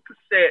a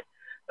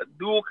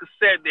dual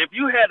cassette. If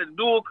you had a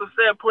dual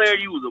cassette player,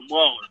 you was a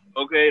baller.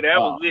 Okay, that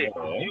was it.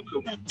 You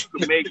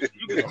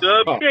could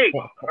dub tape,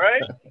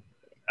 right?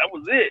 That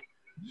was it.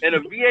 And a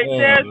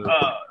VHS.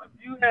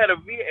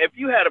 If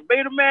you had a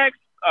Betamax,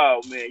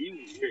 oh man, you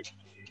was rich.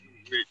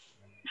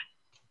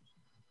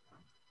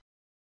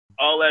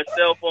 All that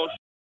cell phone shit,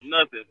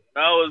 nothing.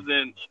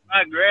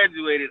 I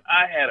graduated,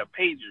 I had a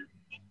pager.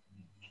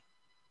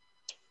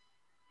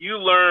 You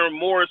learn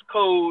Morse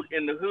code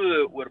in the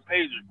hood with a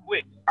pager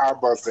quick. I was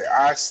about to say,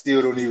 I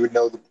still don't even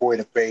know the point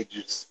of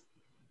pagers.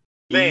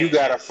 You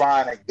gotta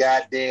find a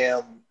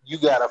goddamn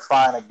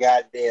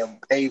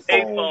payphone.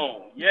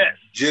 Payphone, yes.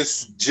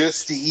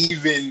 Just to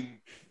even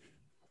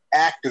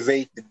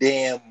activate the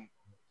damn,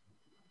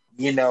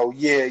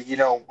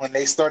 when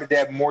they started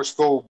that Morse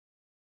code,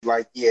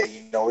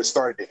 it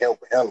started to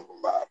help a hell of a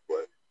lot.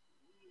 But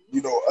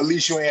at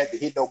least you ain't had to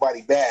hit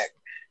nobody back.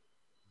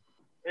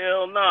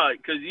 Hell no,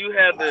 because you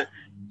had to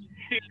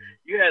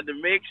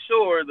make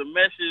sure the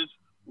message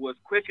was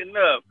quick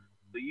enough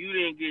so you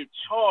didn't get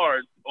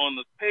charged on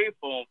the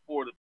payphone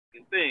for the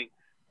fucking thing,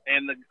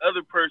 and the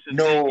other person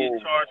didn't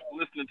get charged for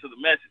listening to the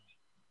message.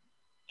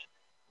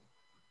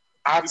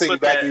 I'll take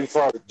it back even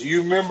farther. Do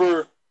you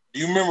remember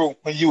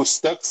when you were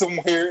stuck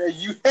somewhere and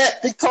you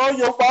had to call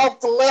your mom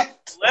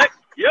collect?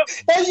 Yep.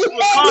 And you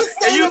tell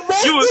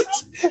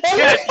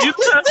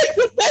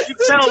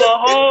her the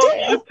whole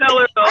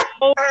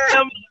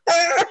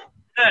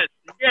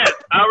yes,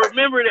 I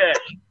remember that.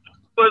 It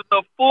was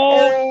a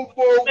full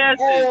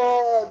message.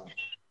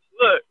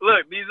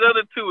 Look, these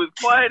other two is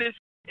quiet as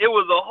it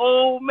was a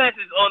whole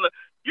message on the.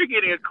 You're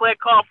getting a collect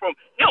call from,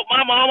 yo,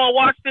 my mama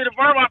watched it, and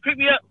Vermont pick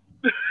me up.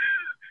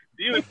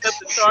 Do you accept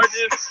the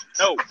charges?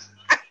 No.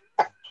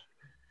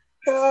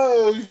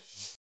 Help!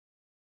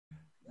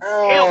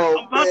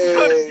 I'm about to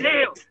go to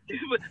jail.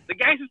 The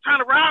gangster's trying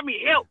to rob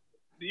me. Help!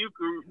 Do you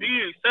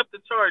accept the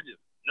charges?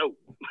 No.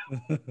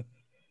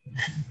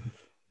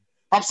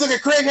 I'm stuck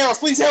at Craig House.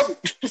 Please help me.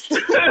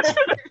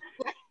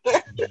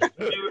 Did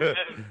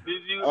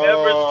you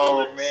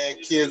ever? Man,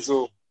 kids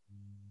will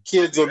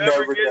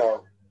never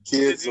know.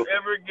 Did you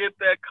ever get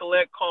that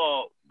collect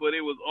call, but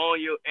it was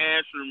on your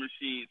answering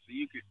machine, so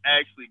you could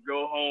actually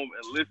go home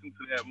and listen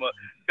to that?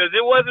 Because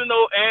it wasn't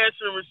no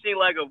answering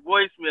machine like a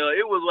voicemail.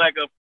 It was like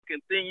a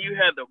thing you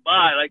had to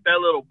buy, like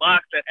that little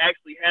box that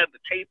actually had the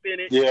tape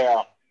in it.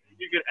 Yeah.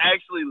 You could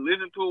actually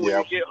listen to it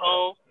when you get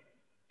home.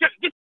 Get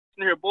in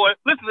here, boy.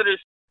 Listen to this.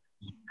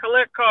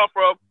 Collect call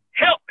from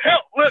help.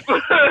 Look,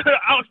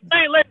 I'll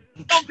stay late.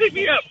 Don't pick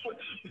me up.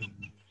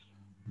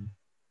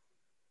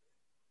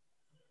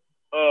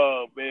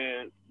 Oh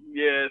man,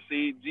 yeah.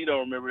 See, G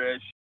don't remember that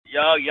shit.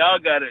 Y'all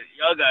got it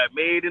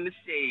made in the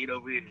shade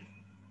over here.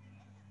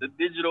 The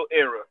digital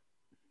era.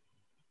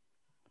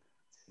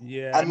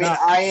 Yeah, I mean,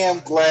 I am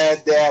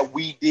glad that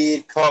we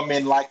did come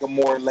in like a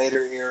more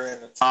later era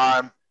in the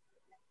time.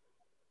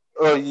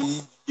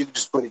 You can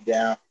just put it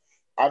down.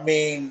 I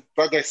mean,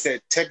 like I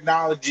said,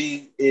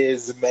 technology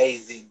is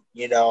amazing.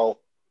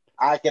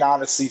 I can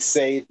honestly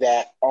say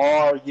that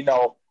I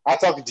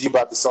talked to you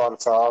about this all the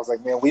time. I was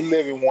like, man, we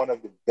live in one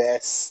of the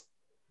best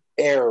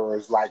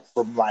eras, like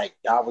from I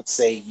would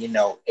say,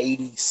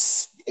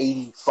 80s,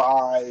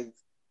 85,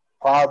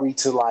 probably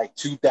to like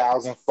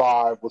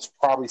 2005 was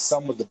probably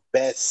some of the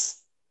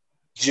best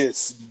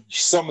music,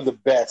 some of the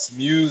best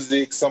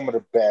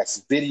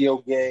video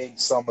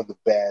games, some of the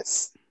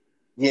best,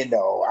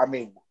 I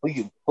mean,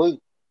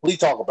 we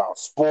talk about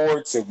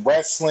sports and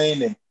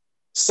wrestling and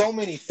so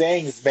many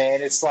things,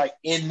 man. It's like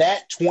in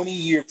that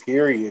 20-year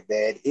period,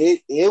 man,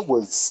 it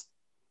was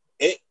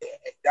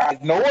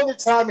no other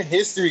time in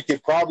history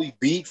could probably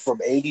beat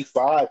from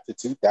 85 to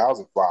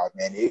 2005,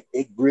 man.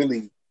 It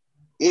really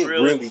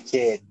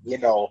can,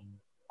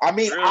 I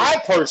mean, really?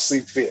 I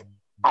personally feel,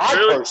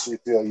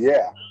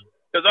 yeah.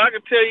 Because I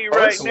can tell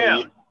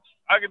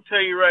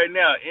you right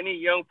now, any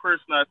young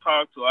person I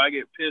talk to, I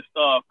get pissed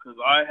off because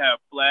I have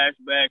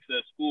flashbacks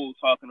at school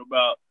talking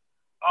about,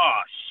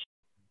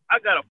 I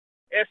got a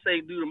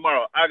essay due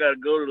tomorrow. I got to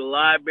go to the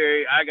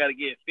library. I got to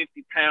get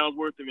 50 pounds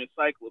worth of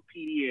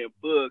encyclopedia and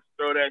books,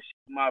 throw that shit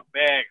in my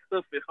bag,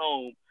 hoof it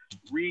home,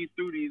 read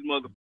through these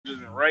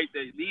motherfuckers and write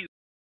that. These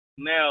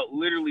now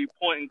literally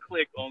point and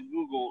click on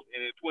Google,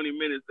 and in 20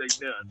 minutes they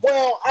done.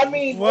 Well, I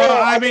mean,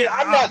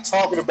 I'm not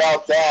talking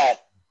about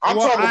that. I'm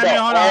talking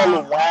about all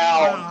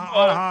around.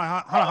 Hold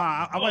on.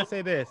 I want to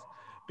say this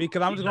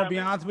because I'm just going to be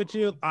honest with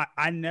you.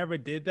 I never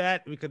did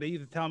that because they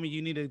used to tell me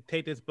you need to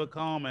take this book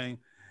home and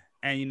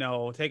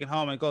take it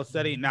home and go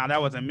study. Now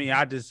that wasn't me.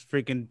 I just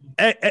freaking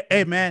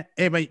hey man,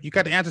 you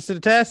got the answers to the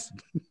test?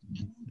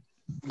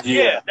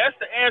 Yeah, that's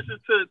the answer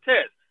to the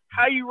test.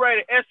 How you write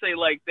an essay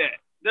like that?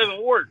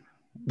 Doesn't work.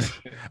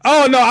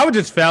 Oh no, I would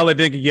just fail it.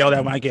 They get yelled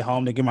at when I get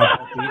home to get my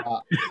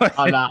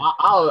I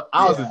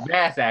was a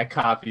mass at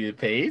copy and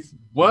paste.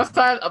 Once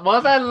I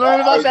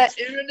learned about that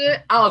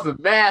internet, I was a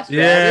mass.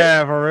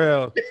 Yeah, for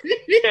real.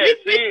 Yeah,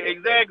 see,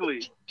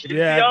 exactly.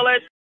 Yeah. See, all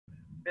that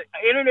the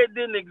internet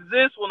didn't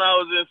exist when I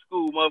was in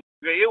school,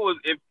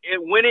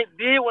 motherfucker. When it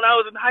did when I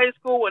was in high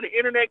school, when the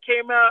internet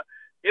came out,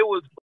 it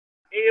was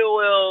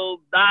AOL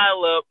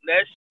dial-up.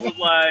 That shit was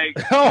like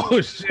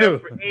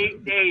shoot for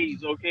 8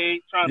 days, okay?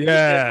 Trying to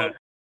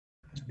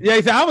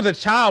yeah. I was a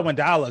child when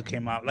dial-up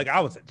came out. Like I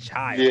was a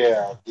child.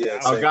 Yeah.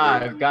 Oh,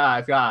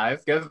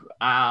 guys! Guess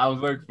I was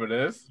looking for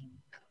this.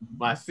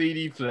 My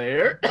CD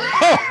player.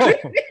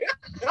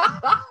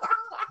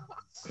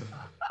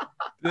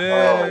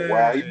 Oh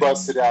wow, he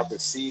busted out the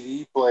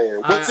CD player.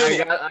 What's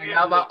in it? I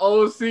got my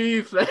old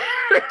CD player.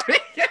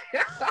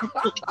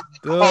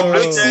 A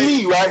big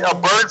CD, right? A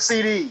bird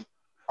CD.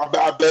 I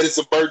bet it's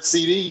a bird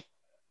CD.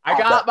 I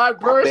got my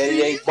bird bet he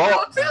CD ain't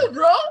bought. too,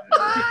 bro.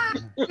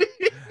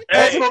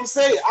 That's what I'm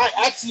saying.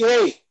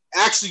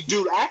 Actually,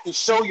 dude, I can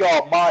show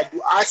y'all mine.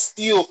 Dude, I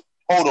still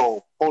hold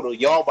on.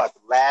 Y'all about to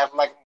laugh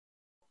like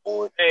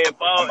boy. Hey, if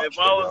I was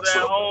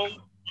at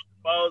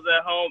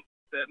home,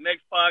 that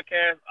next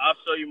podcast, I'll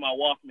show you my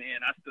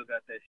Walkman. I still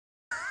got that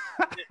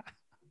shit.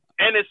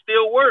 And it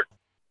still works.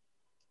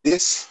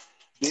 This,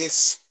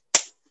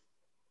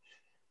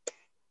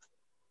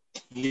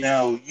 you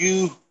know,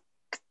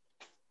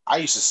 I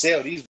used to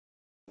sell these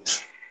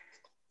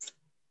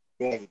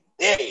back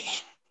in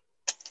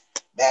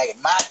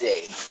my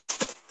day.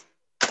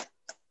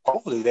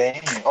 Hopefully they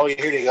ain't. Oh,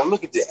 yeah, here they go.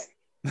 Look at that.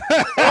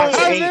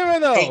 I remember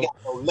Ain't though. got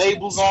no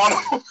labels on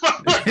them.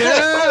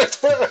 Yeah.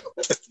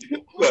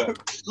 Look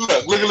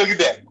at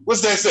that. What's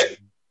that say?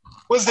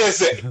 What's that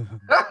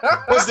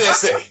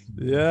say?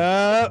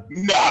 Yeah.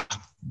 Nah.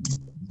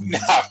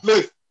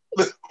 Look.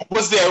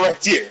 What's that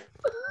right here?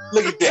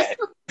 Look at that.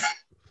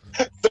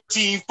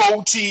 13,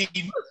 14,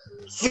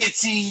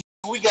 15.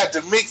 We got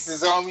the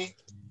mixes on me.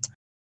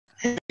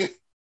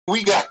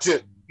 We got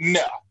to. Nah.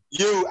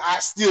 I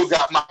still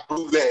got my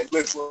bootleg.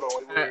 Let's hold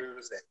on. Where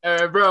is that?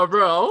 Hey, bro.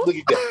 Look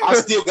at that. I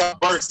still got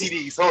burnt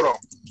CDs. Hold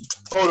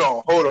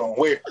on.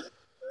 Where?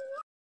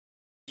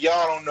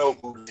 Y'all don't know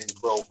bootleg,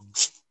 bro.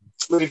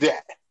 Look at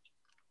that.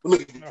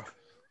 Man,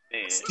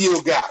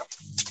 Still got them.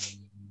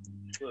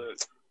 look,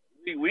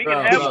 we can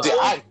have Look at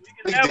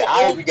that.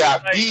 I even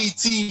got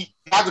BT,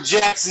 Michael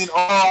Jackson,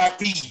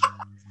 R.I.P.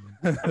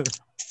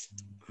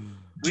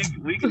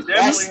 We can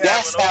definitely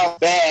That's have how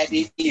bad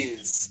it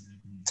is.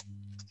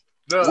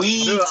 Look,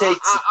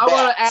 I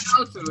want to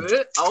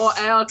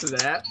add to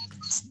that.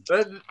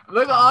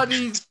 Look at all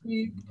these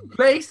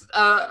place.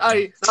 All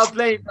these look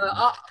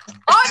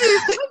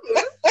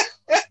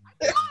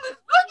at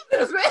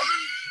this, man.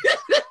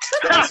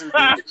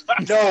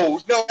 No,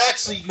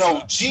 actually,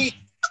 no. G,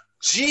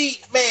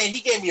 man,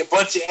 he gave me a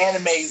bunch of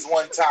animes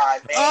one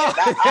time, man.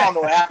 I don't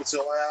know what happened to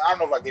him. I don't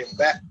know if I gave him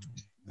back.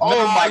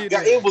 Oh my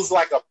God, it was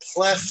like a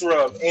plethora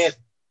of, and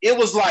it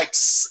was like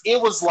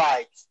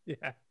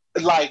Yeah.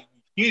 like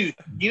you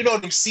know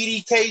them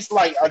CD cases,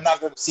 like, or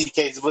not them CD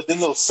cases, but them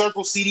little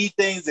circle CD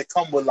things that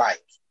come with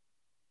like,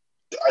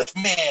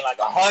 man, like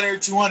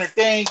 100, 200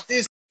 things.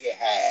 This nigga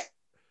had.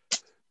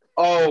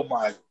 Oh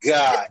my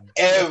God,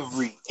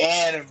 every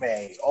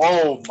anime.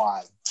 Oh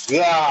my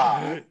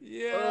God.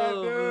 Yeah,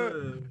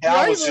 dude. And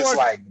I was just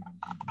like,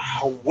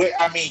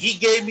 I mean, he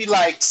gave me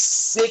like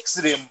 6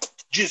 of them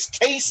just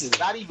cases,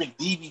 not even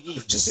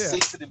DVDs, just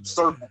 6 of them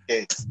circle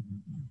cases.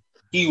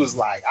 He was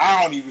like,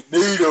 I don't even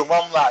need them.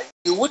 I'm like,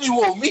 what you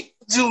want me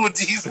to do with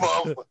these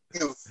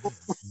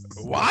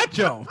motherfuckers? Watch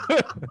them.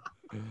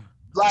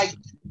 like,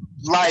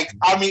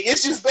 I mean,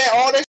 it's just bad.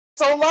 All that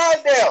shit's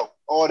online now.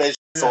 All that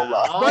shit's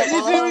online. But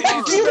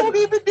You don't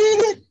even need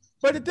it.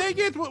 But the thing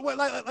is, what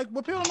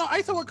what people don't know, I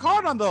used to work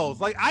hard on those.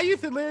 Like, I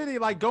used to literally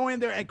like go in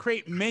there and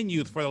create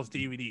menus for those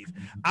DVDs.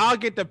 I'll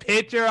get the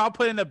picture, I'll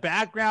put in the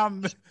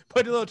background,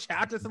 put a little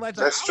chapter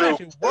selection. That's true.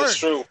 That's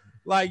true.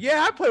 Like,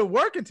 yeah, I put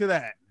work into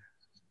that.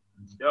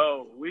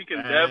 Yo, we can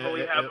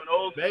definitely have an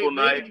old school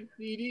night.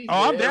 CDs,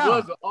 Oh, I'm down. It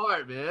was an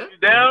art, man. You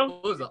down?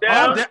 It was an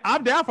down? art.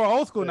 I'm down for an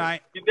old school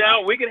night. You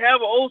down? We can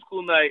have an old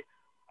school night.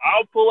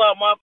 I'll pull out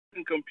my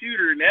fucking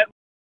computer, and that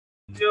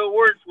still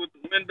works with the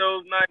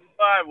Windows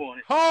 95 on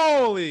it.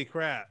 Holy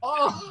crap.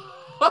 Oh.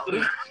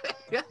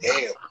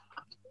 Damn.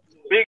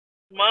 Big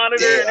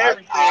monitor and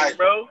everything,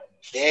 bro.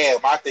 Damn,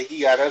 I think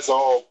he got us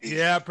all.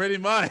 Yeah, pretty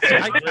much.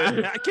 I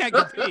can't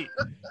compete.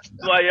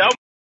 Like, y'all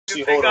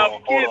See, think I'm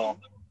hold kidding. on.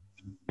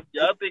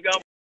 Y'all think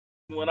I'm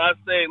when I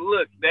say,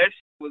 look, that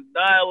shit was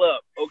dial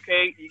up,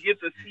 okay? You get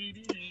the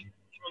CD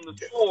from the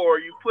store,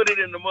 you put it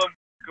in the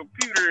motherfucking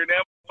computer, and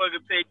that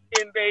motherfucker take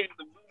 10 days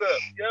to boot up.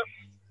 Yep,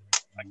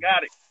 I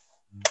got it.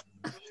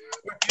 You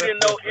didn't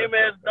know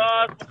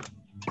MS-DOS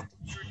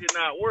did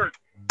not work.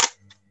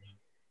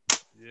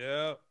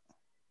 Yeah.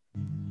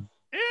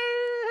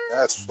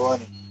 That's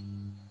funny.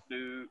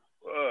 Dude,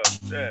 fuck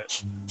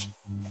that.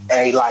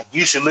 Hey, like,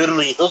 you should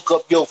literally hook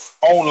up your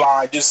phone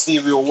line just to see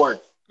if it'll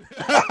work.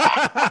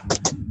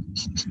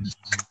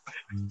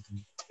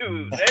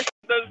 Dude, that shit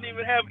doesn't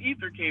even have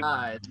ether cable.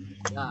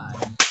 God.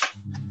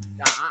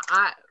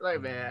 I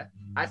look, man.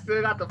 I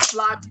still got the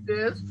floppy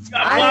disk.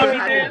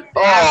 Floppy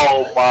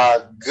Oh my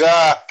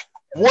God.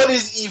 What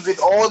is even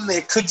on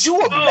there? Could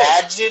you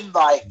imagine,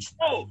 like...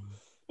 Oh,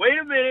 wait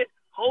a minute.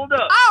 Hold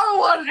up. I don't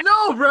want to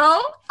know, bro.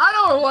 I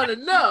don't want to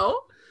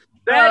know.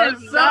 That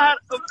is not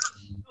a...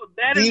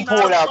 That is He not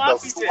pulled a out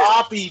the floppy disk.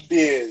 floppy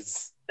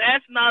disk.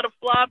 That's not a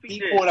floppy He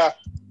disk. pulled out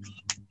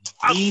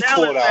a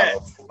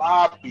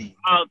floppy.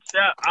 I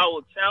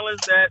will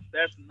challenge that.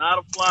 That's not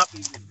a floppy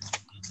disk.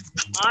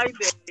 In my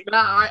day,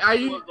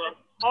 it was a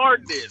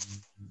hard disk.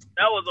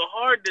 That was a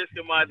hard disk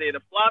in my day.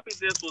 The floppy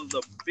disk was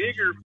the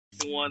bigger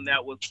one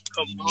that was.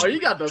 Oh, you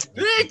got the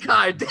big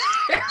kind.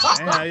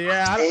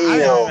 Yeah, I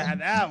never had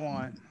that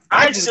one.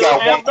 I just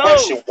got one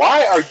question.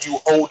 Why are you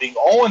holding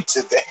on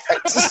to that?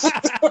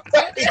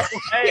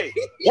 Hey,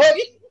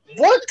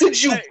 What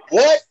could you?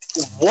 What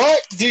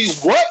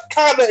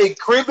kind of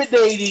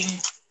incriminating?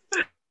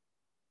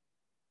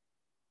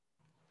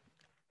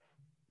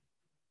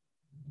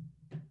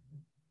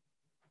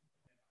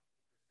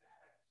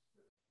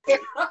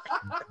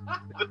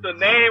 With the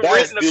name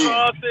written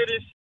across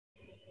it,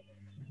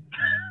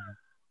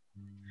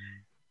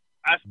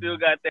 I still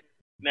got that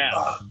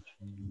now.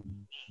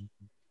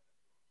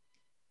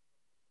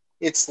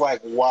 It's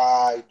like,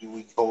 why do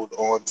we hold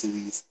on to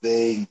these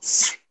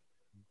things?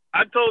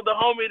 I told the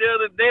homie the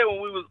other day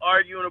when we was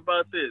arguing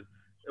about this,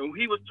 and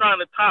he was trying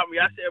to top me.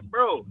 I said,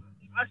 bro,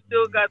 I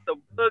still got the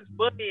Bugs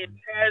Bunny and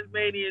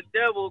Tasmanian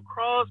Devil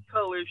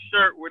cross-colored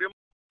shirt where them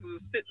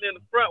was sitting in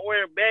the front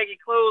wearing baggy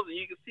clothes and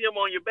you can see them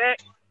on your back.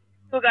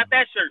 Still got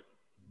that shirt.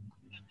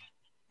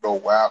 Oh,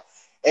 wow.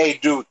 Hey,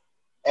 dude,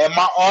 and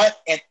my aunt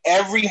and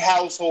every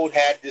household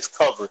had this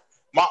cover.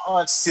 My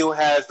aunt still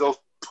has those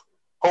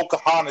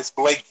Pocahontas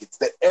blankets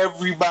that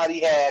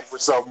everybody had for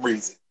some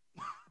reason.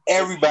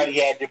 Everybody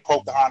had their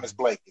Pocahontas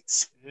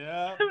blankets.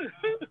 Yeah.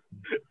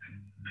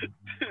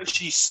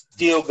 She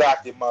still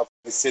got them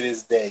motherfuckers to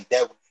this day.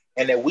 That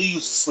we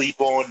used to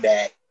sleep on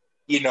that,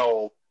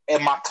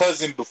 and my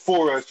cousin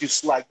before us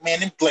used to like, man,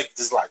 them blankets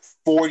is like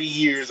 40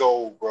 years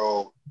old,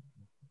 bro.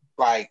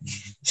 Like,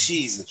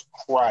 Jesus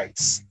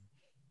Christ.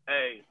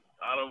 Hey,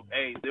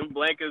 them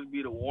blankets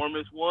be the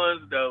warmest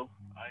ones though.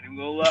 I ain't even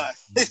gonna lie.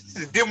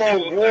 Them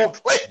old warm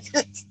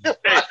blankets.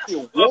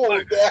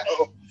 Warm down.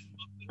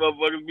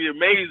 Motherfuckers be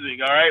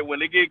amazing, all right? When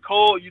they get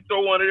cold, you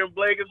throw one of them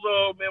blankets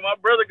on. Man, my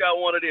brother got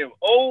one of them.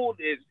 Old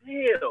as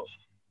hell.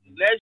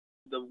 That's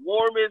the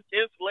warmest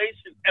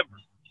insulation ever.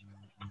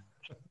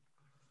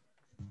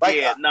 Like,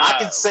 yeah, I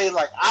can say,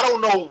 like, I don't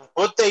know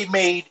what they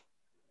made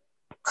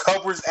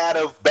covers out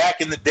of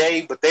back in the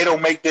day, but they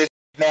don't make that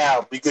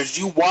now because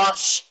you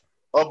wash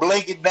a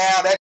blanket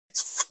now,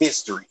 that's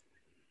history.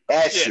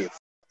 That shit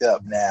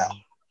up now.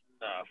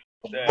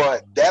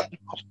 But that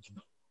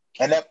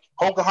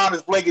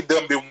Pocahontas blanket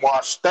done been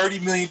washed 30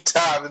 million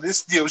times and it's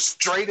still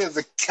straight as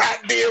a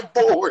goddamn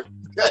board.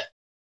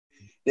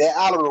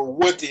 I don't know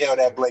what the hell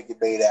that blanket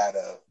made out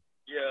of.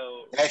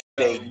 Yo, that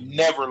shit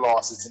never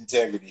lost its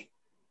integrity.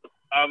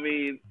 I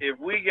mean, if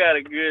we got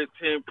a good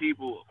 10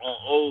 people on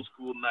old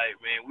school night,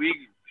 man, we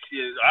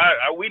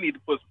need to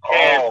put some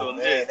cash on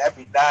this. That'd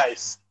be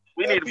nice.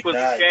 We need to put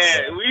some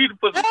cash. We need to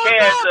put some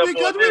cash up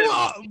because on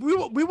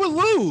this. We would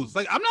lose.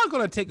 Like, I'm not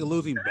gonna take a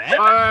losing bet.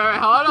 All right,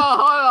 hold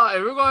on.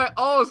 If we're going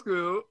old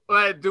school,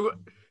 like,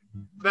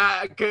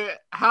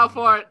 how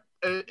far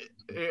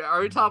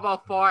are we talking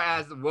about? Far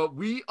as what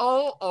we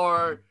owe,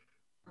 or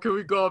can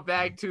we go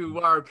back to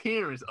what our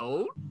parents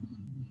owed?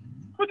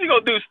 What you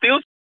gonna do? Steal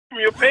from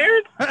your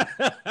parents? No.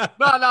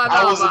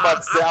 I was about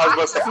to say.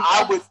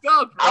 I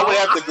would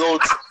have to go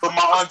for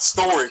my aunt's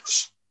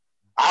storage.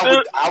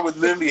 I would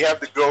literally have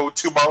to go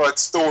to my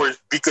aunt's storage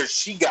because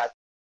she got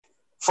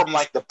from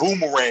like the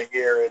Boomerang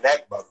era.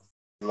 That mother,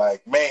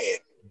 like, man,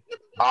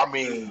 I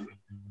mean,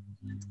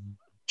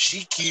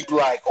 she keep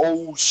like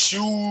old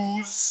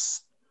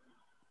shoes.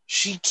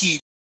 She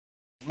keep,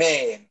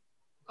 man.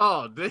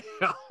 Oh damn!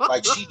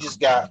 Like she just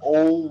got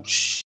old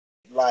shit.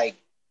 Like,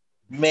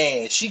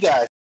 man, she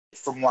got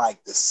from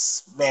like the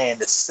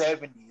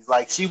 70s.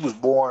 Like she was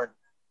born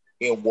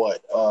in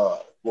what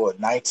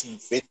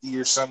 1950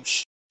 or some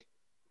shit.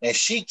 And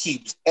she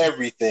keeps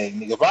everything.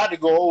 Nigga, if I had to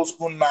go old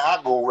school now,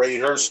 I'd go raid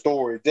her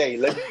storage. Hey,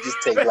 let me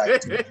just take like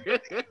 2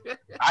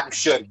 I can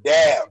shut it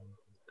down.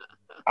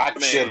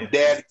 Shut it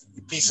down to keep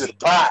a piece of the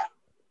pie.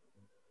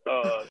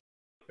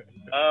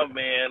 Oh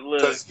man,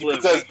 look.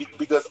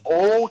 Because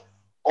old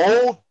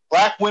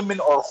black women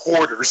are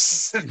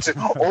hoarders.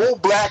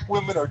 Old black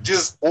women are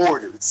just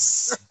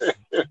hoarders.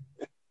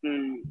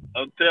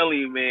 I'm telling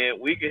you,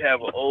 man, we could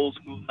have an old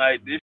school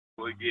night. This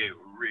would get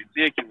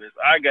ridiculous.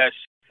 I got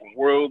from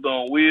World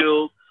on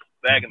Wheels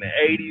back in the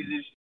 80s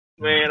and shit.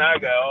 Man, I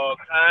got all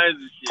kinds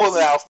of shit.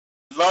 Pulling out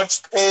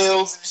lunch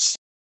pails and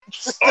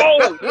shit.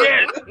 Oh,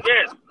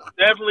 yes.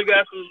 Definitely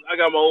got some. I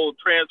got my old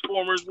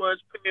Transformers lunch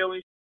pail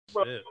and shit,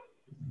 bro.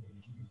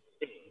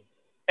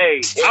 Hey,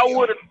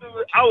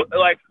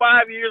 like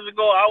 5 years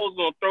ago, I was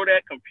going to throw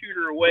that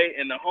computer away,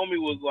 and the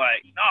homie was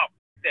like, nah,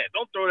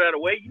 don't throw that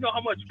away. You know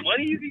how much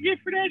money you can get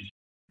for that shit?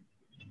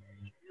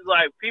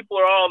 Like, people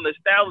are all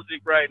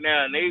nostalgic right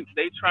now, and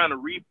they trying to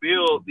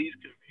rebuild these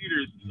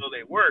computers so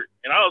they work.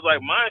 And I was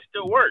like, mine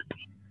still works.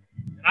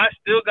 And I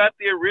still got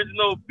the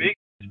original big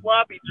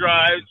floppy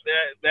drives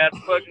that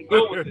fucking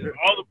go with it.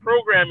 All the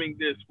programming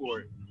discs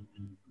for it.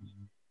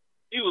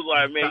 He was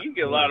like, man, you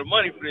get a lot of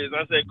money for this.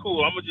 I said,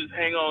 cool, I'm going to just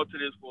hang on to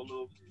this for a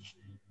little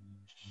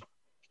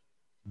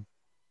bit.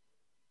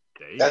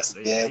 That's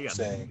a damn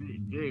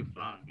shame.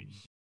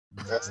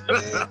 That's a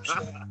damn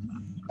shame.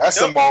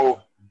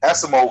 That's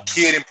some old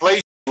kid in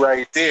play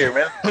right there,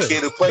 man.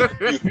 Kid who play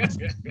computers.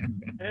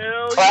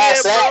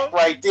 Class act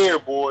right there,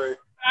 boy.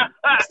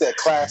 It's that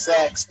class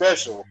act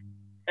special.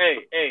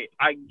 Hey,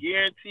 I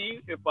guarantee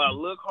you, if I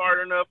look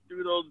hard enough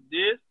through those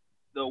discs,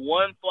 the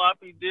one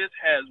floppy disk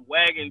has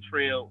Wagon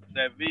Trail,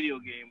 that video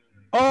game.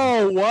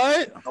 Oh,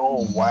 what?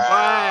 Oh wow!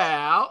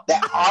 Wow.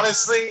 That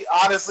honestly,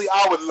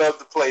 I would love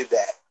to play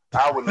that.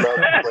 I would love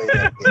to play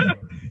that game.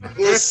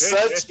 It's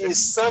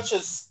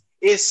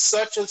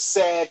such a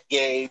sad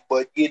game,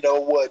 but you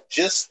know what?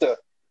 Just the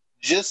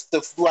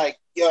like,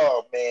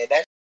 yo, man,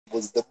 that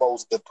was the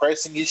most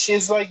depressing. It's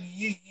just like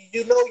you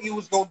know you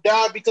was gonna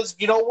die because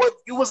you know what?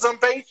 You was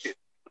impatient.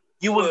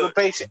 You was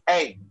impatient.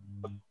 Hey,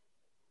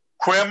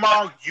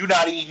 grandma, you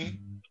not eating.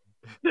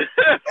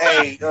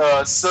 Hey,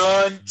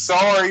 son,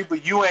 sorry,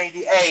 but you ain't.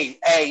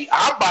 Hey,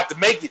 I'm about to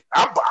make it.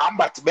 I'm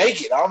about to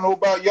make it. I don't know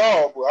about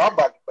y'all, but I'm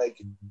about to make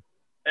it.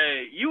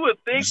 Hey, you would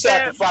think you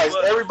sacrificed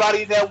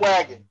everybody in that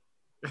wagon.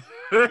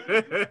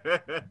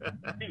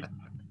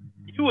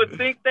 You would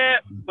think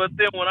that, but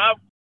then when I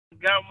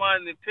got my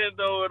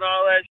Nintendo and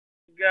all that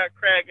shit got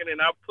cracking,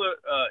 and I put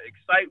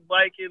Excite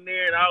Bike in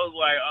there, and I was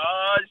like,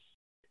 oh, shit.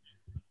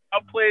 I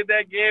played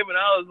that game, and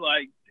I was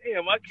like,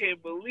 damn, I can't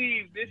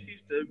believe this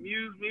used to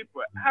amuse me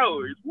for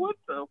hours. What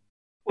the?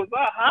 Was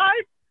I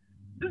high?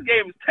 This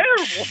game is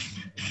terrible.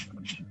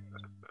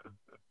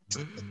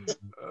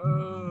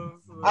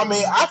 I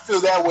mean, I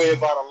feel that way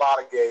about a lot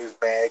of games,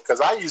 man,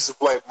 because I used to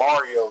play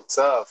Mario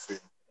Tough, and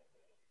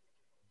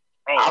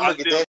I look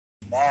at that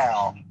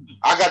now.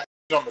 I got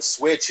it on the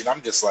Switch, and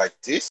I'm just like,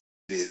 this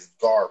is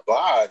garbage.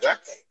 I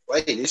can't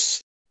play this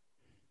shit.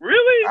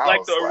 Really?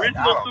 Like the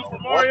original Super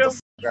Mario?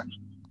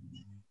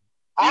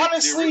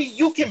 Honestly,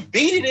 you can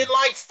beat it in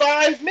like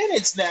 5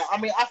 minutes now. I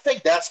mean, I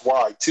think that's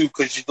why, too,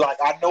 because you like,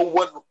 I know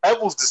what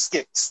levels to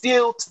skip.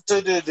 Still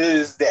to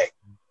this day,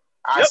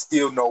 I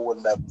still know what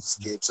levels to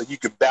skip, so you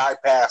can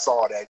bypass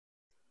all that.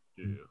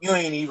 Yeah. You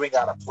ain't even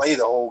got to play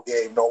the whole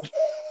game no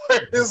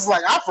more. It's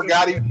like, I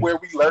forgot even where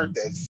we learned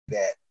that shit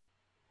at.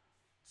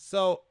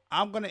 So,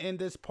 I'm going to end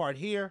this part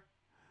here.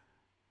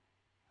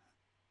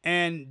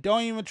 And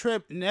don't even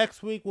trip.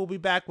 Next week, we'll be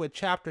back with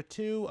chapter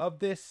 2 of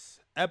this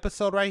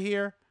episode right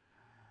here.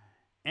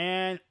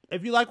 And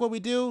if you like what we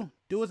do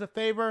us a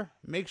favor.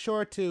 Make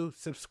sure to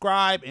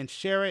subscribe and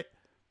share it.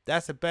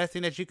 That's the best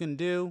thing that you can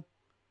do.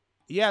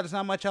 Yeah, there's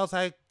not much else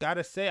I got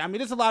to say. I mean,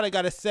 there's a lot I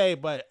got to say,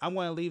 but I'm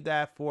going to leave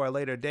that for a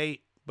later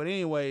date. But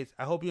anyways,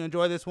 I hope you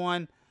enjoy this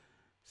one.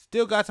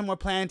 Still got some more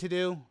planning to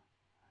do.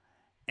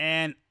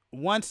 And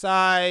once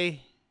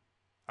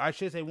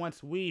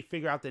once we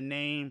figure out the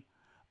name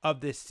of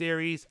this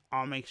series,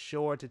 I'll make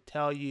sure to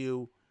tell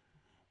you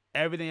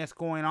everything that's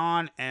going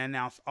on and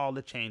announce all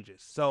the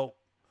changes. So,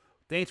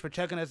 thanks for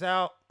checking us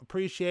out.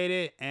 Appreciate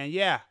it. And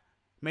yeah,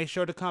 make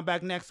sure to come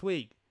back next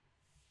week.